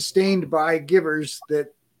to be sustained by givers.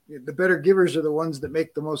 That the better givers are the ones that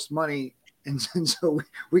make the most money. And so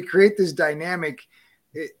we create this dynamic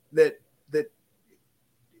that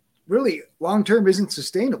really long-term isn't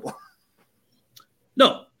sustainable.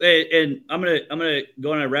 No. And I'm going to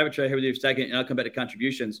go on a rabbit trail here with you for a second, and I'll come back to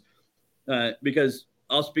contributions because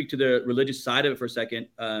I'll speak to the religious side of it for a second.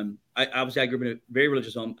 I grew up in a very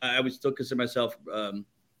religious home. I would still consider myself,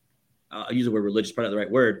 I'll use the word religious, probably not the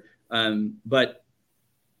right word. But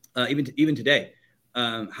even today.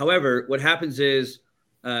 However, what happens is,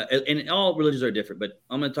 and all religions are different, but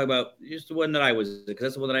I'm going to talk about just the one that I was, because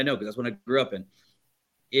that's the one that I know, because that's what I grew up in,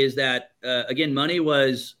 is that, again, money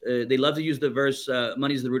was, they love to use the verse,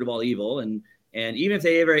 money is the root of all evil. And even if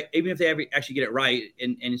they ever actually get it right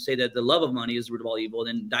and say that the love of money is the root of all evil, and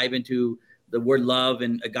then dive into the word love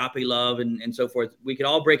and agape love and so forth, we could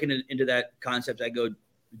all break into that concept. I go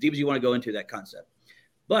deep as you want to go into that concept.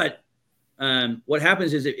 But what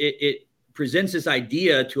happens is it presents this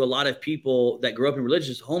idea to a lot of people that grow up in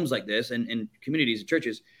religious homes like this and communities and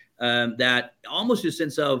churches that almost a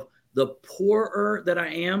sense of the poorer that I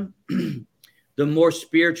am, the more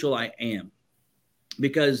spiritual I am,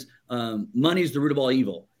 because money is the root of all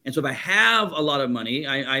evil. And so if I have a lot of money,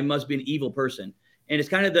 I must be an evil person. And it's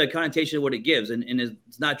kind of the connotation of what it gives. And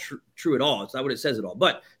it's not true at all. It's not what it says at all.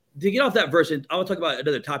 But to get off that verse, and I'll talk about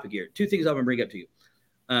another topic here. 2 things I'm going to bring up to you.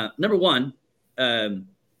 Number one,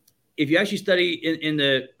 if you actually study in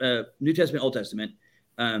the New Testament, Old Testament,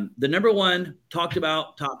 the number one talked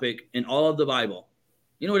about topic in all of the Bible,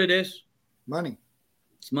 you know what it is? Money.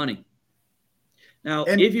 It's money. Now,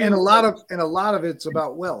 and a lot of it's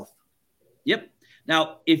about wealth. Yep.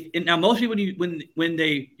 Now, most people, when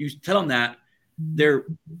you tell them that,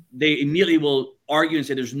 they immediately will argue and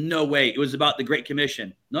say, "There's no way it was about the Great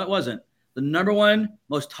Commission." No, it wasn't. The number one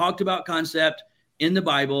most talked about concept in the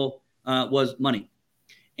Bible was money.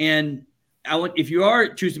 And if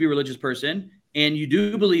you choose to be a religious person and you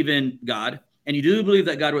do believe in God and you do believe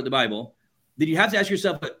that God wrote the Bible, then you have to ask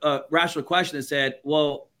yourself a rational question that said,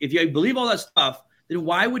 well, if you believe all that stuff, then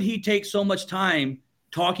why would he take so much time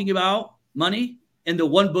talking about money in the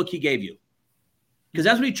one book he gave you? Because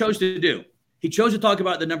that's what he chose to do. He chose to talk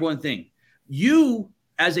about the number one thing. You,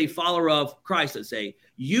 as a follower of Christ, let's say,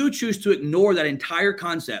 you choose to ignore that entire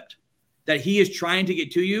concept that he is trying to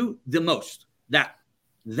get to you the most. That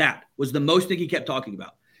was the most thing he kept talking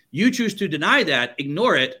about. You choose to deny that,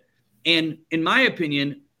 ignore it. And in my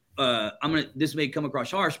opinion, this may come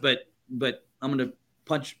across harsh, but I'm going to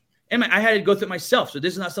punch. And I had to go through it myself. So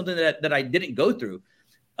this is not something that I didn't go through.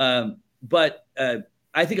 But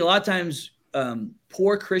I think a lot of times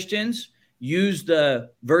poor Christians use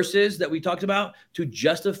the verses that we talked about to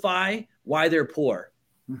justify why they're poor.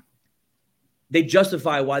 They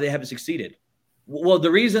justify why they haven't succeeded. Well, the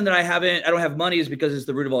reason that I don't have money is because it's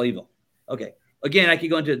the root of all evil. Okay. Again, I could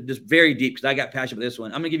go into this very deep because I got passionate with this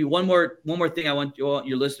one. I'm going to give you one more thing. I want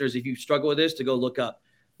your listeners, if you struggle with this, to go look up.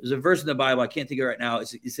 There's a verse in the Bible. I can't think of it right now.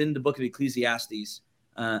 It's in the book of Ecclesiastes.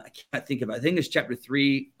 I can't think of it. I think it's chapter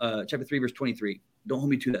 3, verse 23. Don't hold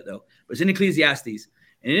me to that though. But it's in Ecclesiastes.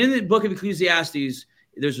 And in the book of Ecclesiastes,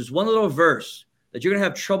 there's this one little verse that you're going to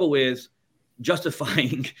have trouble with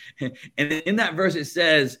justifying. And in that verse, it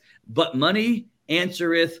says, "But money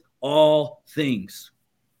answereth all things."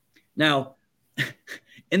 Now,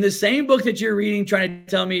 In the same book that you're reading, trying to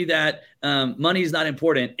tell me that money is not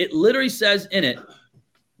important, it literally says in it,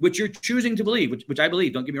 which you're choosing to believe, which I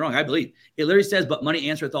believe, don't get me wrong, I believe. It literally says, but money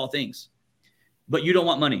answereth all things. But you don't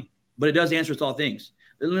want money, but it does answer all things.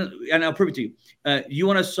 And I'll prove it to you. You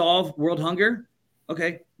want to solve world hunger?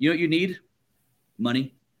 Okay. You know what you need?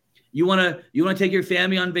 Money. You want to take your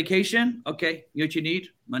family on vacation? Okay. You know what you need?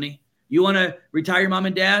 Money. You want to retire your mom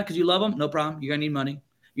and dad because you love them? No problem. You're going to need money.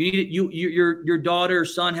 You need your daughter or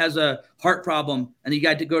son has a heart problem and you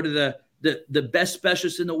got to go to the best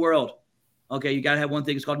specialist in the world. Okay. You got to have one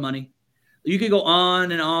thing. It's called money. You could go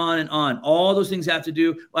on and on and on. All those things have to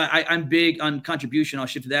do. I'm big on contribution. I'll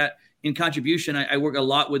shift to that. In contribution, I work a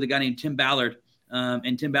lot with a guy named Tim Ballard.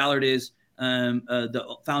 And Tim Ballard is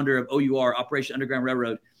the founder of OUR, Operation Underground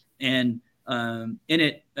Railroad. And in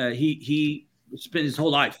it, he spent his whole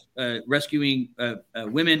life rescuing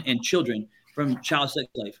women and children from child sex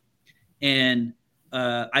life. And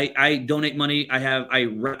I donate money.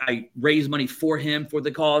 I raise money for him for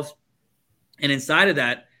the cause. And inside of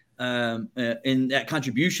that, in that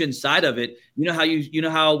contribution side of it, you know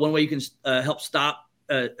how one way you can help stop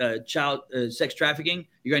child sex trafficking,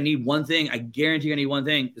 you're going to need one thing. I guarantee you're going to need one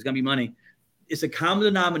thing. It's going to be money. It's a common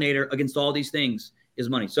denominator against all these things is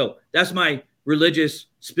money. So that's my religious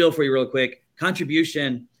spill for you real quick.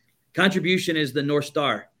 Contribution is the North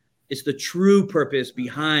Star. It's the true purpose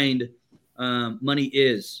behind money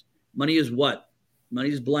is. Money is what? Money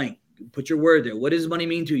is blank. Put your word there. What does money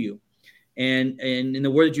mean to you? And in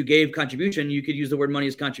the word that you gave, contribution, you could use the word money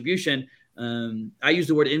as contribution. I use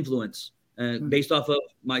the word influence based off of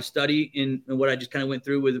my study in what I just kind of went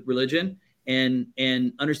through with religion and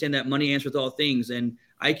understand that money answers all things. And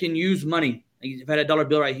I can use money. If I had a dollar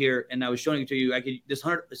bill right here and I was showing it to you, I could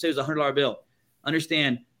say it was $100 bill.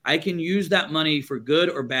 Understand, I can use that money for good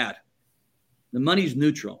or bad. The money is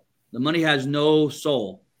neutral. The money has no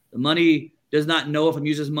soul. The money does not know if I'm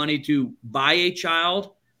using this money to buy a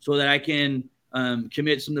child so that I can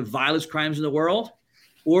commit some of the vilest crimes in the world,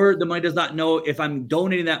 or the money does not know if I'm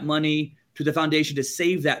donating that money to the foundation to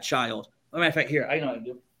save that child. As a matter of fact, here, I know what I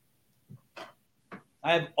do.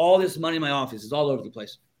 I have all this money in my office. It's all over the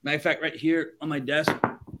place. Matter of fact, right here on my desk,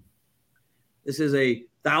 this is a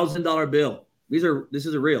 $1,000 bill. This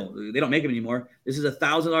is a real. They don't make them anymore. This is a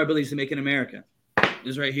 $1,000 bill they used to make in America.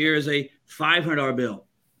 This right here is a $500 bill.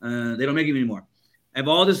 They don't make them anymore. I have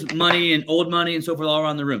all this money and old money and so forth all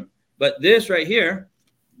around the room. But this right here,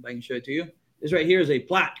 if I can show it to you, this right here is a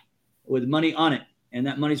plaque with money on it. And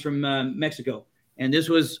that money's from Mexico. And this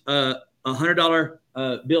was a $100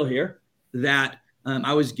 bill here that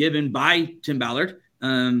I was given by Tim Ballard.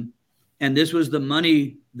 And this was the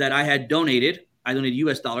money that I had donated. I donated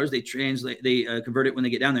US dollars. They convert it when they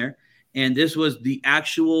get down there. And this was the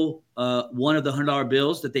actual one of the $100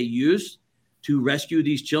 bills that they used to rescue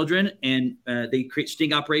these children. And they create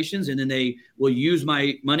sting operations. And then they will use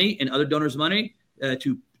my money and other donors' money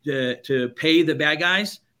to pay the bad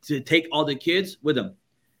guys to take all the kids with them.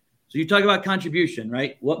 So you talk about contribution,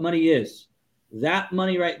 right? What money is. That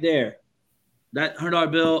money right there, that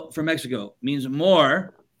 $100 bill from Mexico means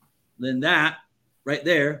more than that right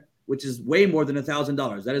there, which is way more than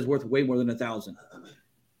 $1,000. That is worth way more than $1,000.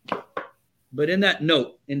 But in that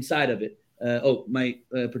note inside of it, my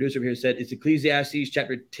producer here said it's Ecclesiastes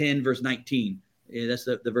chapter 10, verse 19. Yeah, that's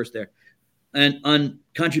the verse there. And on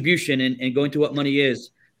contribution and going to what money is,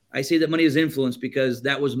 I say that money is influence because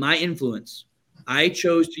that was my influence. I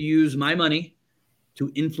chose to use my money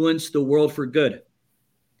to influence the world for good.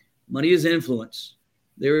 Money is influence.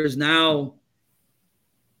 There is now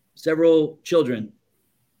several children,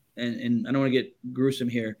 and I don't want to get gruesome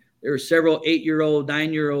here. There are several 8-year-old,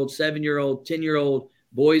 9-year-old, 7-year-old, 10-year-old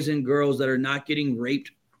boys and girls that are not getting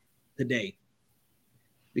raped today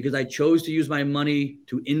because I chose to use my money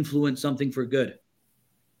to influence something for good.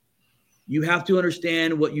 You have to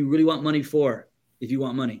understand what you really want money for if you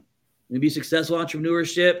want money. To be successful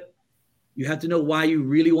entrepreneurship, you have to know why you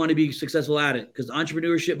really want to be successful at it, because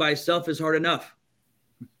entrepreneurship by itself is hard enough.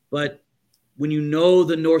 But when you know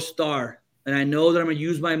the North Star, and I know that I'm going to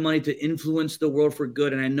use my money to influence the world for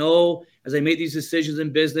good, and I know as I make these decisions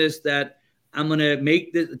in business that I'm going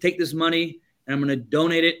to take this money and I'm going to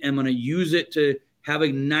donate it and I'm going to use it to have a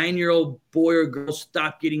 9-year-old boy or girl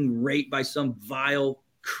stop getting raped by some vile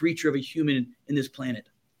creature of a human in this planet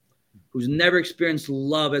who's never experienced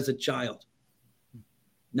love as a child.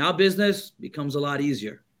 Now business becomes a lot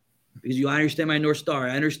easier because you understand my North Star.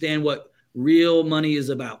 I understand what real money is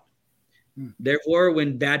about. Therefore,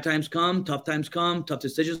 when bad times come, tough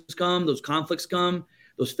decisions come, those conflicts come,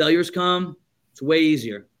 those failures come, it's way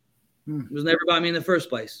easier. It was never about me in the first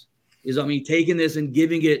place. It's about me taking this and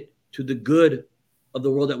giving it to the good of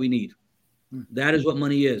the world that we need. Hmm. That is what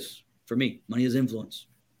money is for me. Money is influence.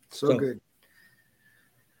 So good.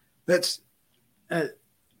 That's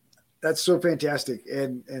so fantastic,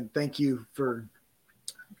 and thank you for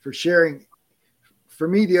sharing. For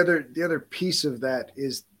me, the other piece of that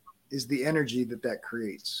is the energy that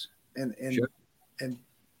creates, and Sure. and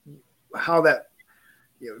how that,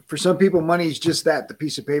 for some people, money is just that, the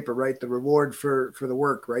piece of paper, right? The reward for the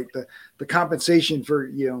work, right? The compensation for,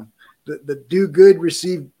 the do good,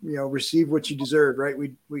 receive what you deserve, right?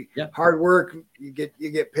 We hard work, you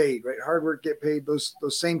get paid, right? Hard work, get paid, those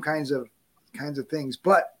same kinds of things.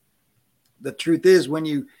 But the truth is, when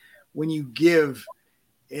you give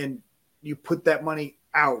and you put that money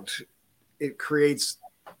out, it creates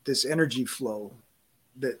this energy flow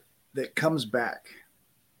that comes back.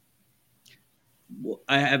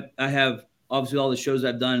 I have obviously all the shows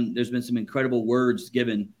I've done. There's been some incredible words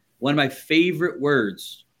given. One of my favorite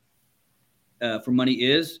words for money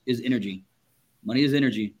is energy. Money is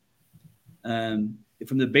energy. From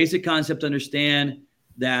the basic concept, understand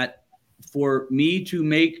that for me to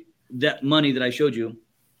make that money that I showed you,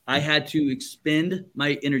 I had to expend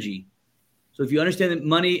my energy. So if you understand that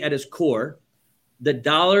money at its core, the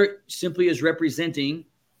dollar simply is representing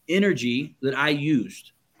energy that I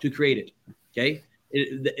used to create it. Okay.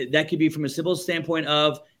 That could be from a simple standpoint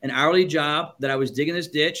of an hourly job that I was digging this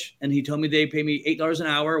ditch and he told me they pay me $8 an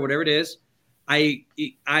hour or whatever it is. I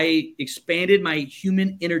expanded my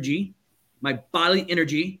human energy, my bodily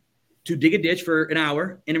energy to dig a ditch for an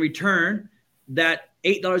hour. And in return, that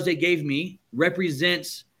 $8 they gave me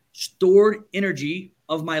represents stored energy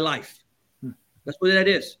of my life. That's what that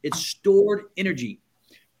is. It's stored energy.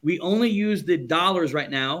 We only use the dollars right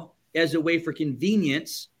now as a way for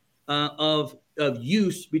convenience of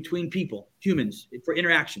use between people, humans, for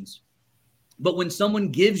interactions. But when someone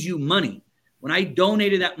gives you money, when I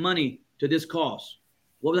donated that money to this cause,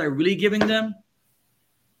 what was I really giving them?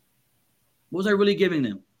 What was I really giving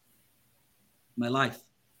them? My life.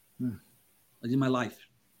 Like in my life.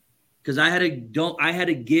 Because I had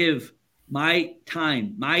to give my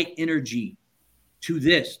time, my energy to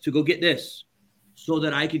this, to go get this, so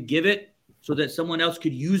that I could give it, so that someone else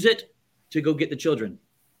could use it to go get the children.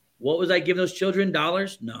 What was I giving those children?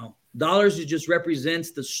 Dollars? No. Dollars just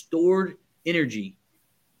represents the stored energy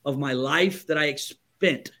of my life that I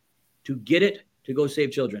spent to get it to go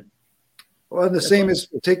save children. Well, and the same as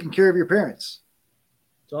taking care of your parents.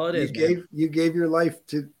 That's all it is. You gave your life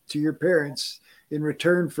to your parents in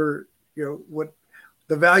return for what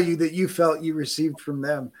the value that you felt you received from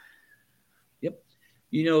them. Yep.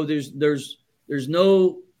 There's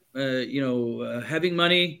no having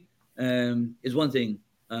money is one thing.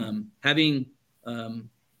 Having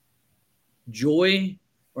joy,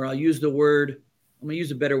 or I'm going to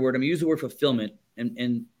use a better word. I'm going to use the word fulfillment.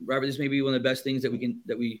 And Robert, this may be one of the best things that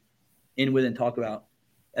we end with and talk about.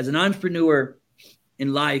 As an entrepreneur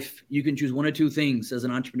in life, you can choose one or two things as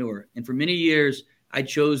an entrepreneur. And for many years, I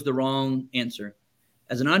chose the wrong answer.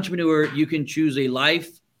 As an entrepreneur, you can choose a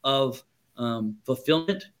life of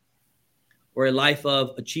fulfillment or a life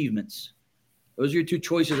of achievements. Those are your two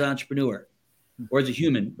choices as an entrepreneur or as a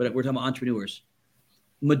human, but we're talking about entrepreneurs.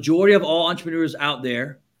 Majority of all entrepreneurs out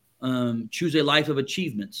there choose a life of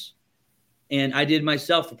achievements. And I did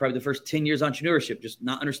myself for probably the first 10 years of entrepreneurship, just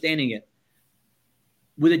not understanding it.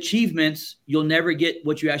 With achievements, you'll never get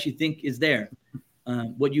what you actually think is there.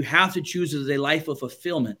 What you have to choose is a life of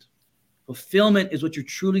fulfillment. Fulfillment is what you're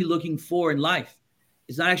truly looking for in life.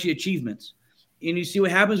 It's not actually achievements. And you see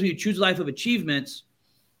what happens when you choose a life of achievements.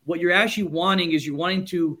 What you're actually wanting is you're wanting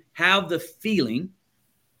to have the feeling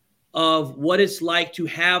of what it's like to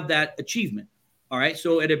have that achievement. All right.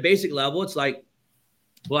 So at a basic level, it's like,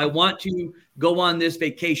 well, I want to go on this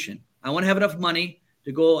vacation. I want to have enough money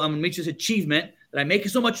to go. I'm going to make this achievement that I make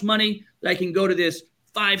so much money that I can go to this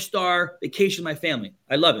 5-star vacation with my family.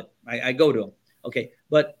 I love it. I go to them. Okay.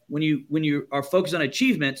 But when you are focused on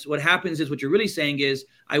achievements, what happens is what you're really saying is,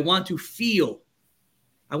 I want to feel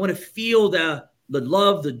the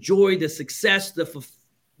love, the joy, the success,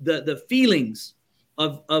 the feelings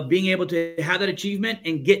of being able to have that achievement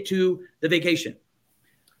and get to the vacation.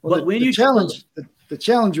 Well, but when the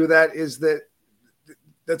challenge with that is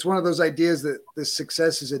that's one of those ideas that the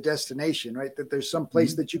success is a destination, right? That there's some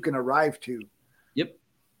place that you can arrive to. Yep.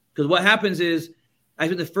 Because what happens is, I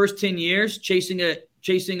spent the first 10 years chasing a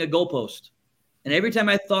goalpost. And every time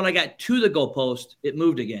I thought I got to the goalpost, it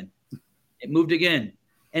moved again.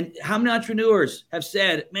 And how many entrepreneurs have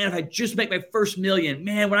said, man, if I just make my first million,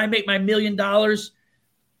 man, when I make my $1 million,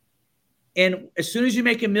 and as soon as you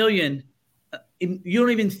make $1 million, you don't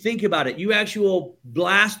even think about it. You actually will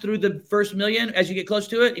blast through the first million as you get close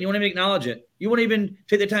to it, and you won't even acknowledge it. You won't even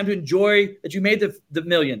take the time to enjoy that you made the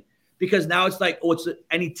million, because now it's like,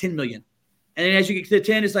 I need 10 million. And then as you get to the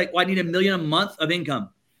 10, it's like, I need $1 million a month of income.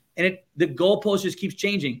 And the goalpost just keeps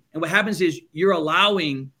changing. And what happens is you're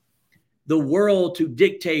allowing the world to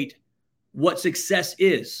dictate what success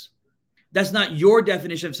is. That's not your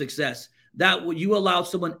definition of success. That you allow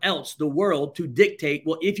someone else, the world, to dictate,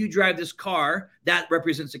 well, if you drive this car, that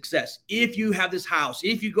represents success. If you have this house,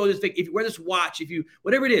 if you go this thing, if you wear this watch,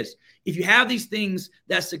 whatever it is, if you have these things,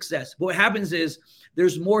 that's success. But what happens is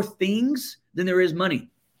there's more things than there is money.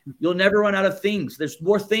 You'll never run out of things. There's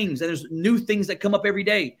more things, and there's new things that come up every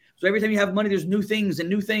day. So every time you have money, there's new things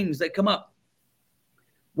that come up.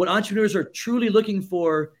 What entrepreneurs are truly looking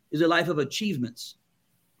for is a life of achievements.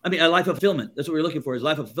 I mean, a life of fulfillment. That's what we're looking for, is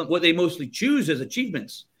life of fulfillment. What they mostly choose is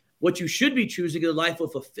achievements. What you should be choosing is a life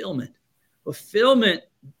of fulfillment. Fulfillment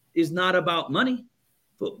is not about money,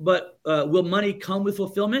 but will money come with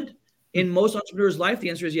fulfillment? In most entrepreneurs' life, the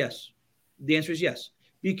answer is yes. The answer is yes.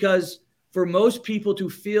 Because for most people to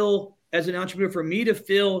feel, as an entrepreneur, for me to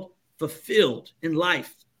feel fulfilled in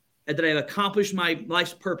life, and that I've accomplished my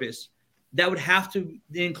life's purpose, that would have to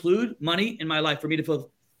include money in my life for me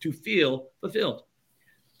to feel fulfilled.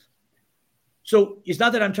 So it's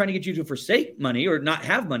not that I'm trying to get you to forsake money or not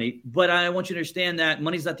have money, but I want you to understand that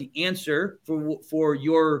money is not the answer for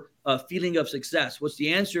your feeling of success. What's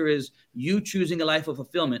the answer is you choosing a life of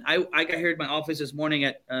fulfillment. I got here at my office this morning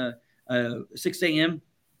at 6 a.m.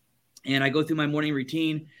 and I go through my morning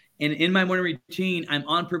routine. And in my morning routine, I'm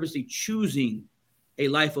on purposely choosing a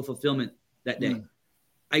life of fulfillment that day.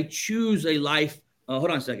 I choose a life.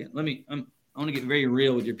 Hold on a second. I want to get very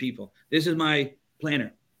real with your people. This is my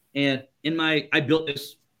planner. And I built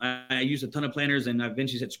this. I used a ton of planners, and I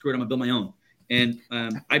eventually said, screw it, I'm gonna build my own. And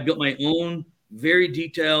I built my own, very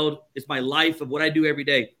detailed. It's my life of what I do every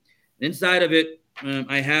day. Inside of it,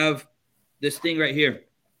 I have this thing right here.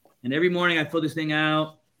 And every morning I fill this thing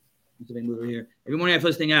out. Let's see if I can move over here. Every morning I fill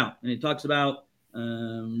this thing out, and it talks about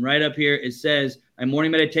right up here. It says my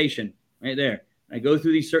morning meditation right there. I go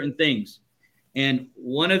through these certain things, and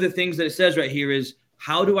one of the things that it says right here is,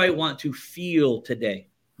 how do I want to feel today?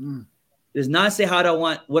 It does not say what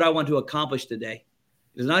I want to accomplish today.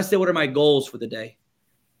 It does not say what are my goals for the day.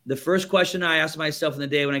 The first question I ask myself in the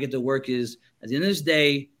day when I get to work is, at the end of this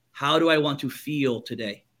day, how do I want to feel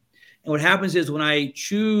today? And what happens is when I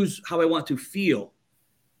choose how I want to feel,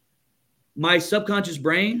 my subconscious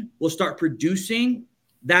brain will start producing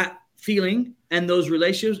that feeling, and those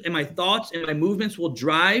relationships and my thoughts and my movements will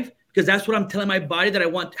drive, because that's what I'm telling my body that I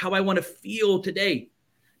want, how I want to feel today.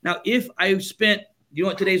 Now, if I spent, do you know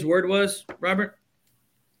what today's word was, Robert?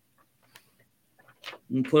 Let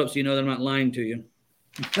me pull it up so you know that I'm not lying to you.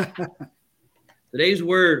 Today's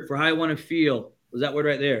word for how I want to feel was that word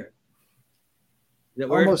right there. That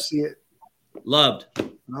word? Almost see it. Loved.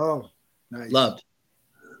 Oh, nice. Loved.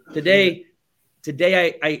 Today,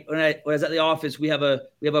 I when I was at the office, we have a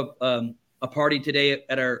party today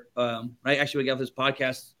at our right. Actually, we got this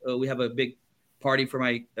podcast. We have a big party for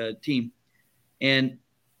my team, and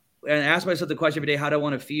I ask myself the question every day: how do I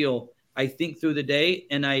want to feel? I think through the day,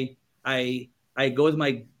 and I go with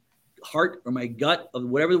my heart or my gut of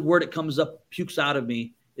whatever word it comes up, pukes out of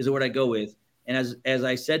me is the word I go with. And as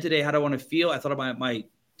I said today, how do I want to feel? I thought about my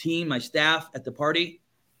team, my staff at the party,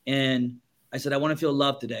 and I said I want to feel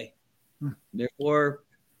loved today. Therefore,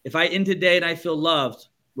 if I end today and I feel loved,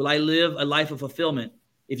 will I live a life of fulfillment?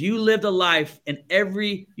 If you lived a life and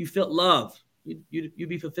you felt love, you'd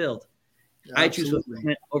be fulfilled. Absolutely. I choose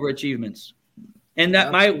fulfillment over achievements. And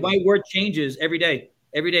that my word changes every day.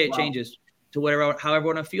 Every day it changes to however I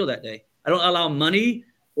want to feel that day. I don't allow money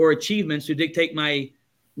or achievements to dictate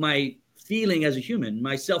my feeling as a human.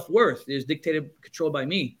 My self-worth is dictated, controlled by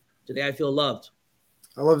me. Today I feel loved.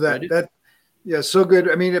 I love that. Yeah, so good.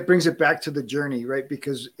 I mean, it brings it back to the journey, right?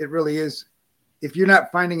 Because it really is. If you're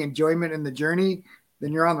not finding enjoyment in the journey,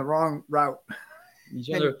 then you're on the wrong route. And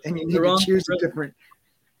you need to choose a different.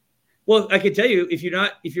 Well, I can tell you, if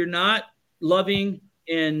you're not loving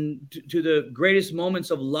and to the greatest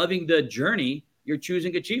moments of loving the journey, you're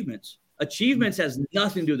choosing achievements. Achievements has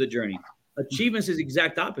nothing to do with the journey. Achievements is the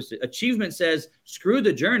exact opposite. Achievement says, screw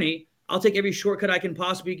the journey. I'll take every shortcut I can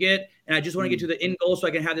possibly get, and I just want to get to the end goal so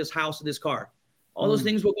I can have this house and this car. All those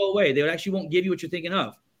things will go away. They actually won't give you what you're thinking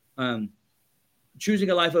of. Choosing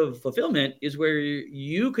a life of fulfillment is where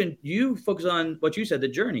you focus on what you said, the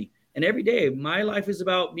journey. And every day, my life is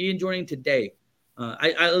about me enjoying today.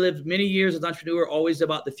 I lived many years as an entrepreneur, always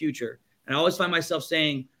about the future. And I always find myself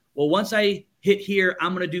saying, well, once I hit here,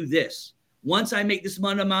 I'm going to do this. once I make this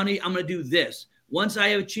amount of money, I'm going to do this. Once I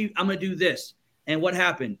achieve, I'm going to do this. And what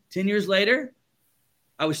happened? 10 years later,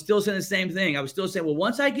 I was still saying the same thing. I was still saying, well,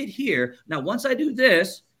 once I get here, now once I do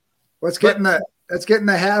this, that's getting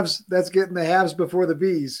the haves before the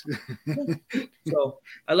bees. So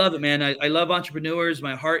I love it, man. I love entrepreneurs.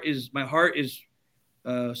 My heart is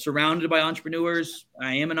surrounded by entrepreneurs.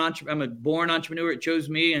 I'm a born entrepreneur. It chose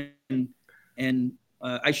me, and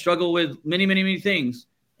I struggle with many, many, many things.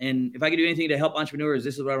 And if I could do anything to help entrepreneurs,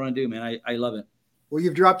 this is what I want to do, man. I love it. Well,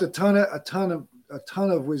 you've dropped a ton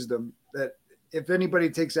of wisdom that if anybody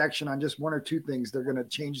takes action on just one or two things, they're going to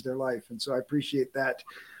change their life. And so I appreciate that.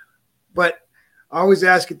 But I always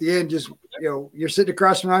ask at the end, just, you're sitting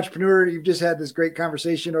across from an entrepreneur. You've just had this great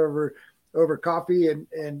conversation over coffee,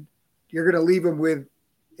 and you're going to leave them with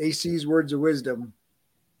AC's words of wisdom.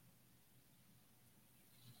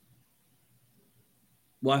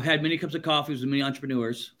 Well, I've had many cups of coffee with many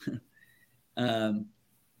entrepreneurs.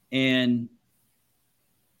 And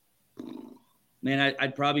man,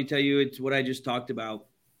 I'd probably tell you it's what I just talked about.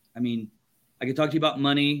 I mean, I could talk to you about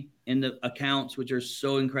money and the accounts, which are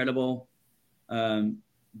so incredible.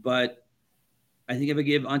 But I think if I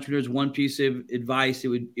give entrepreneurs one piece of advice, it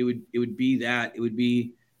would be that. It would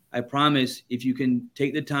be, I promise, if you can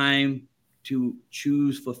take the time to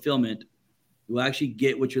choose fulfillment, you'll actually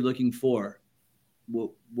get what you're looking for.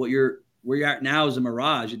 Where you're at now is a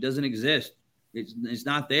mirage. It doesn't exist. It's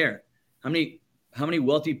not there. How many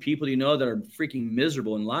wealthy people do you know that are freaking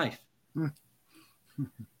miserable in life?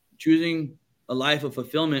 Choosing a life of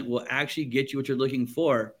fulfillment will actually get you what you're looking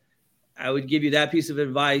for. I would give you that piece of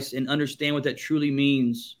advice and understand what that truly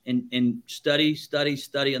means, and study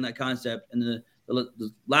on that concept. And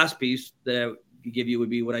the last piece that I could give you would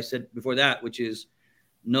be what I said before that, which is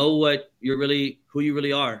know who you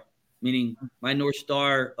really are. Meaning my North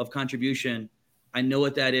Star of contribution. I know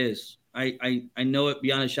what that is. I know it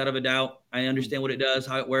beyond a shadow of a doubt. I understand what it does,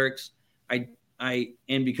 how it works.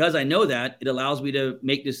 And because I know that, it allows me to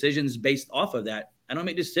make decisions based off of that. I don't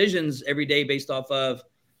make decisions every day based off of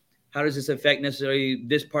how does this affect necessarily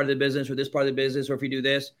this part of the business or this part of the business, or if we do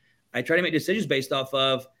this. I try to make decisions based off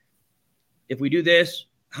of, if we do this,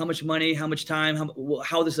 how much money, how much time,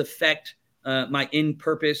 how this affect my end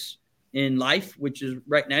purpose in life, which is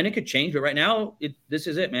right now, and it could change, but right now, this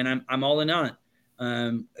is it, man. I'm all in on it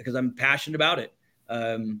because I'm passionate about it.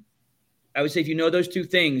 I would say if you know those two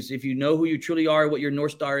things, if you know who you truly are, what your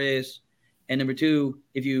North Star is, and number two,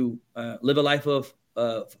 if you live a life of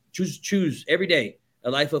choose every day a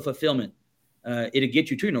life of fulfillment, it'll get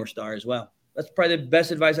you to your North Star as well. That's probably the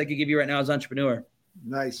best advice I could give you right now as an entrepreneur.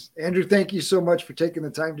 Nice. Andrew, thank you so much for taking the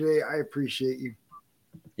time today. I appreciate you.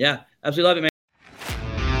 Yeah, absolutely love it, man.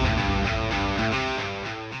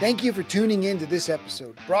 Thank you for tuning in to this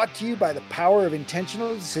episode, brought to you by the power of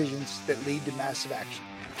intentional decisions that lead to massive action.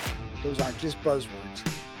 Those aren't just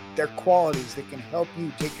buzzwords. They're qualities that can help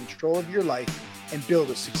you take control of your life and build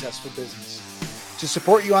a successful business. To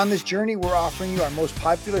support you on this journey, we're offering you our most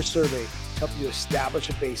popular survey to help you establish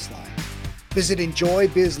a baseline. Visit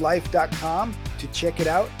enjoybizlife.com to check it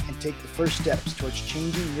out and take the first steps towards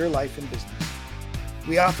changing your life and business.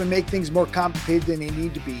 We often make things more complicated than they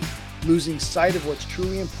need to be, losing sight of what's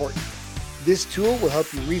truly important. This tool will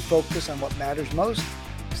help you refocus on what matters most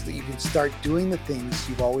so that you can start doing the things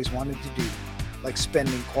you've always wanted to do, like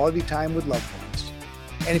spending quality time with loved ones.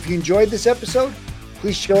 And if you enjoyed this episode,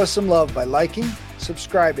 please show us some love by liking,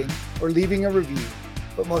 subscribing, or leaving a review.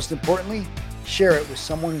 But most importantly, share it with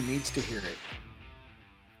someone who needs to hear it.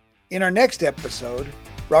 In our next episode,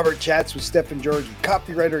 Robert chats with Stefan Georgi,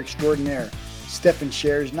 copywriter extraordinaire. Stefan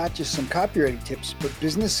shares not just some copywriting tips, but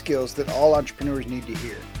business skills that all entrepreneurs need to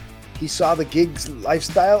hear. He saw the gigs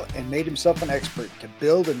lifestyle and made himself an expert to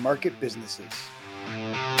build and market businesses.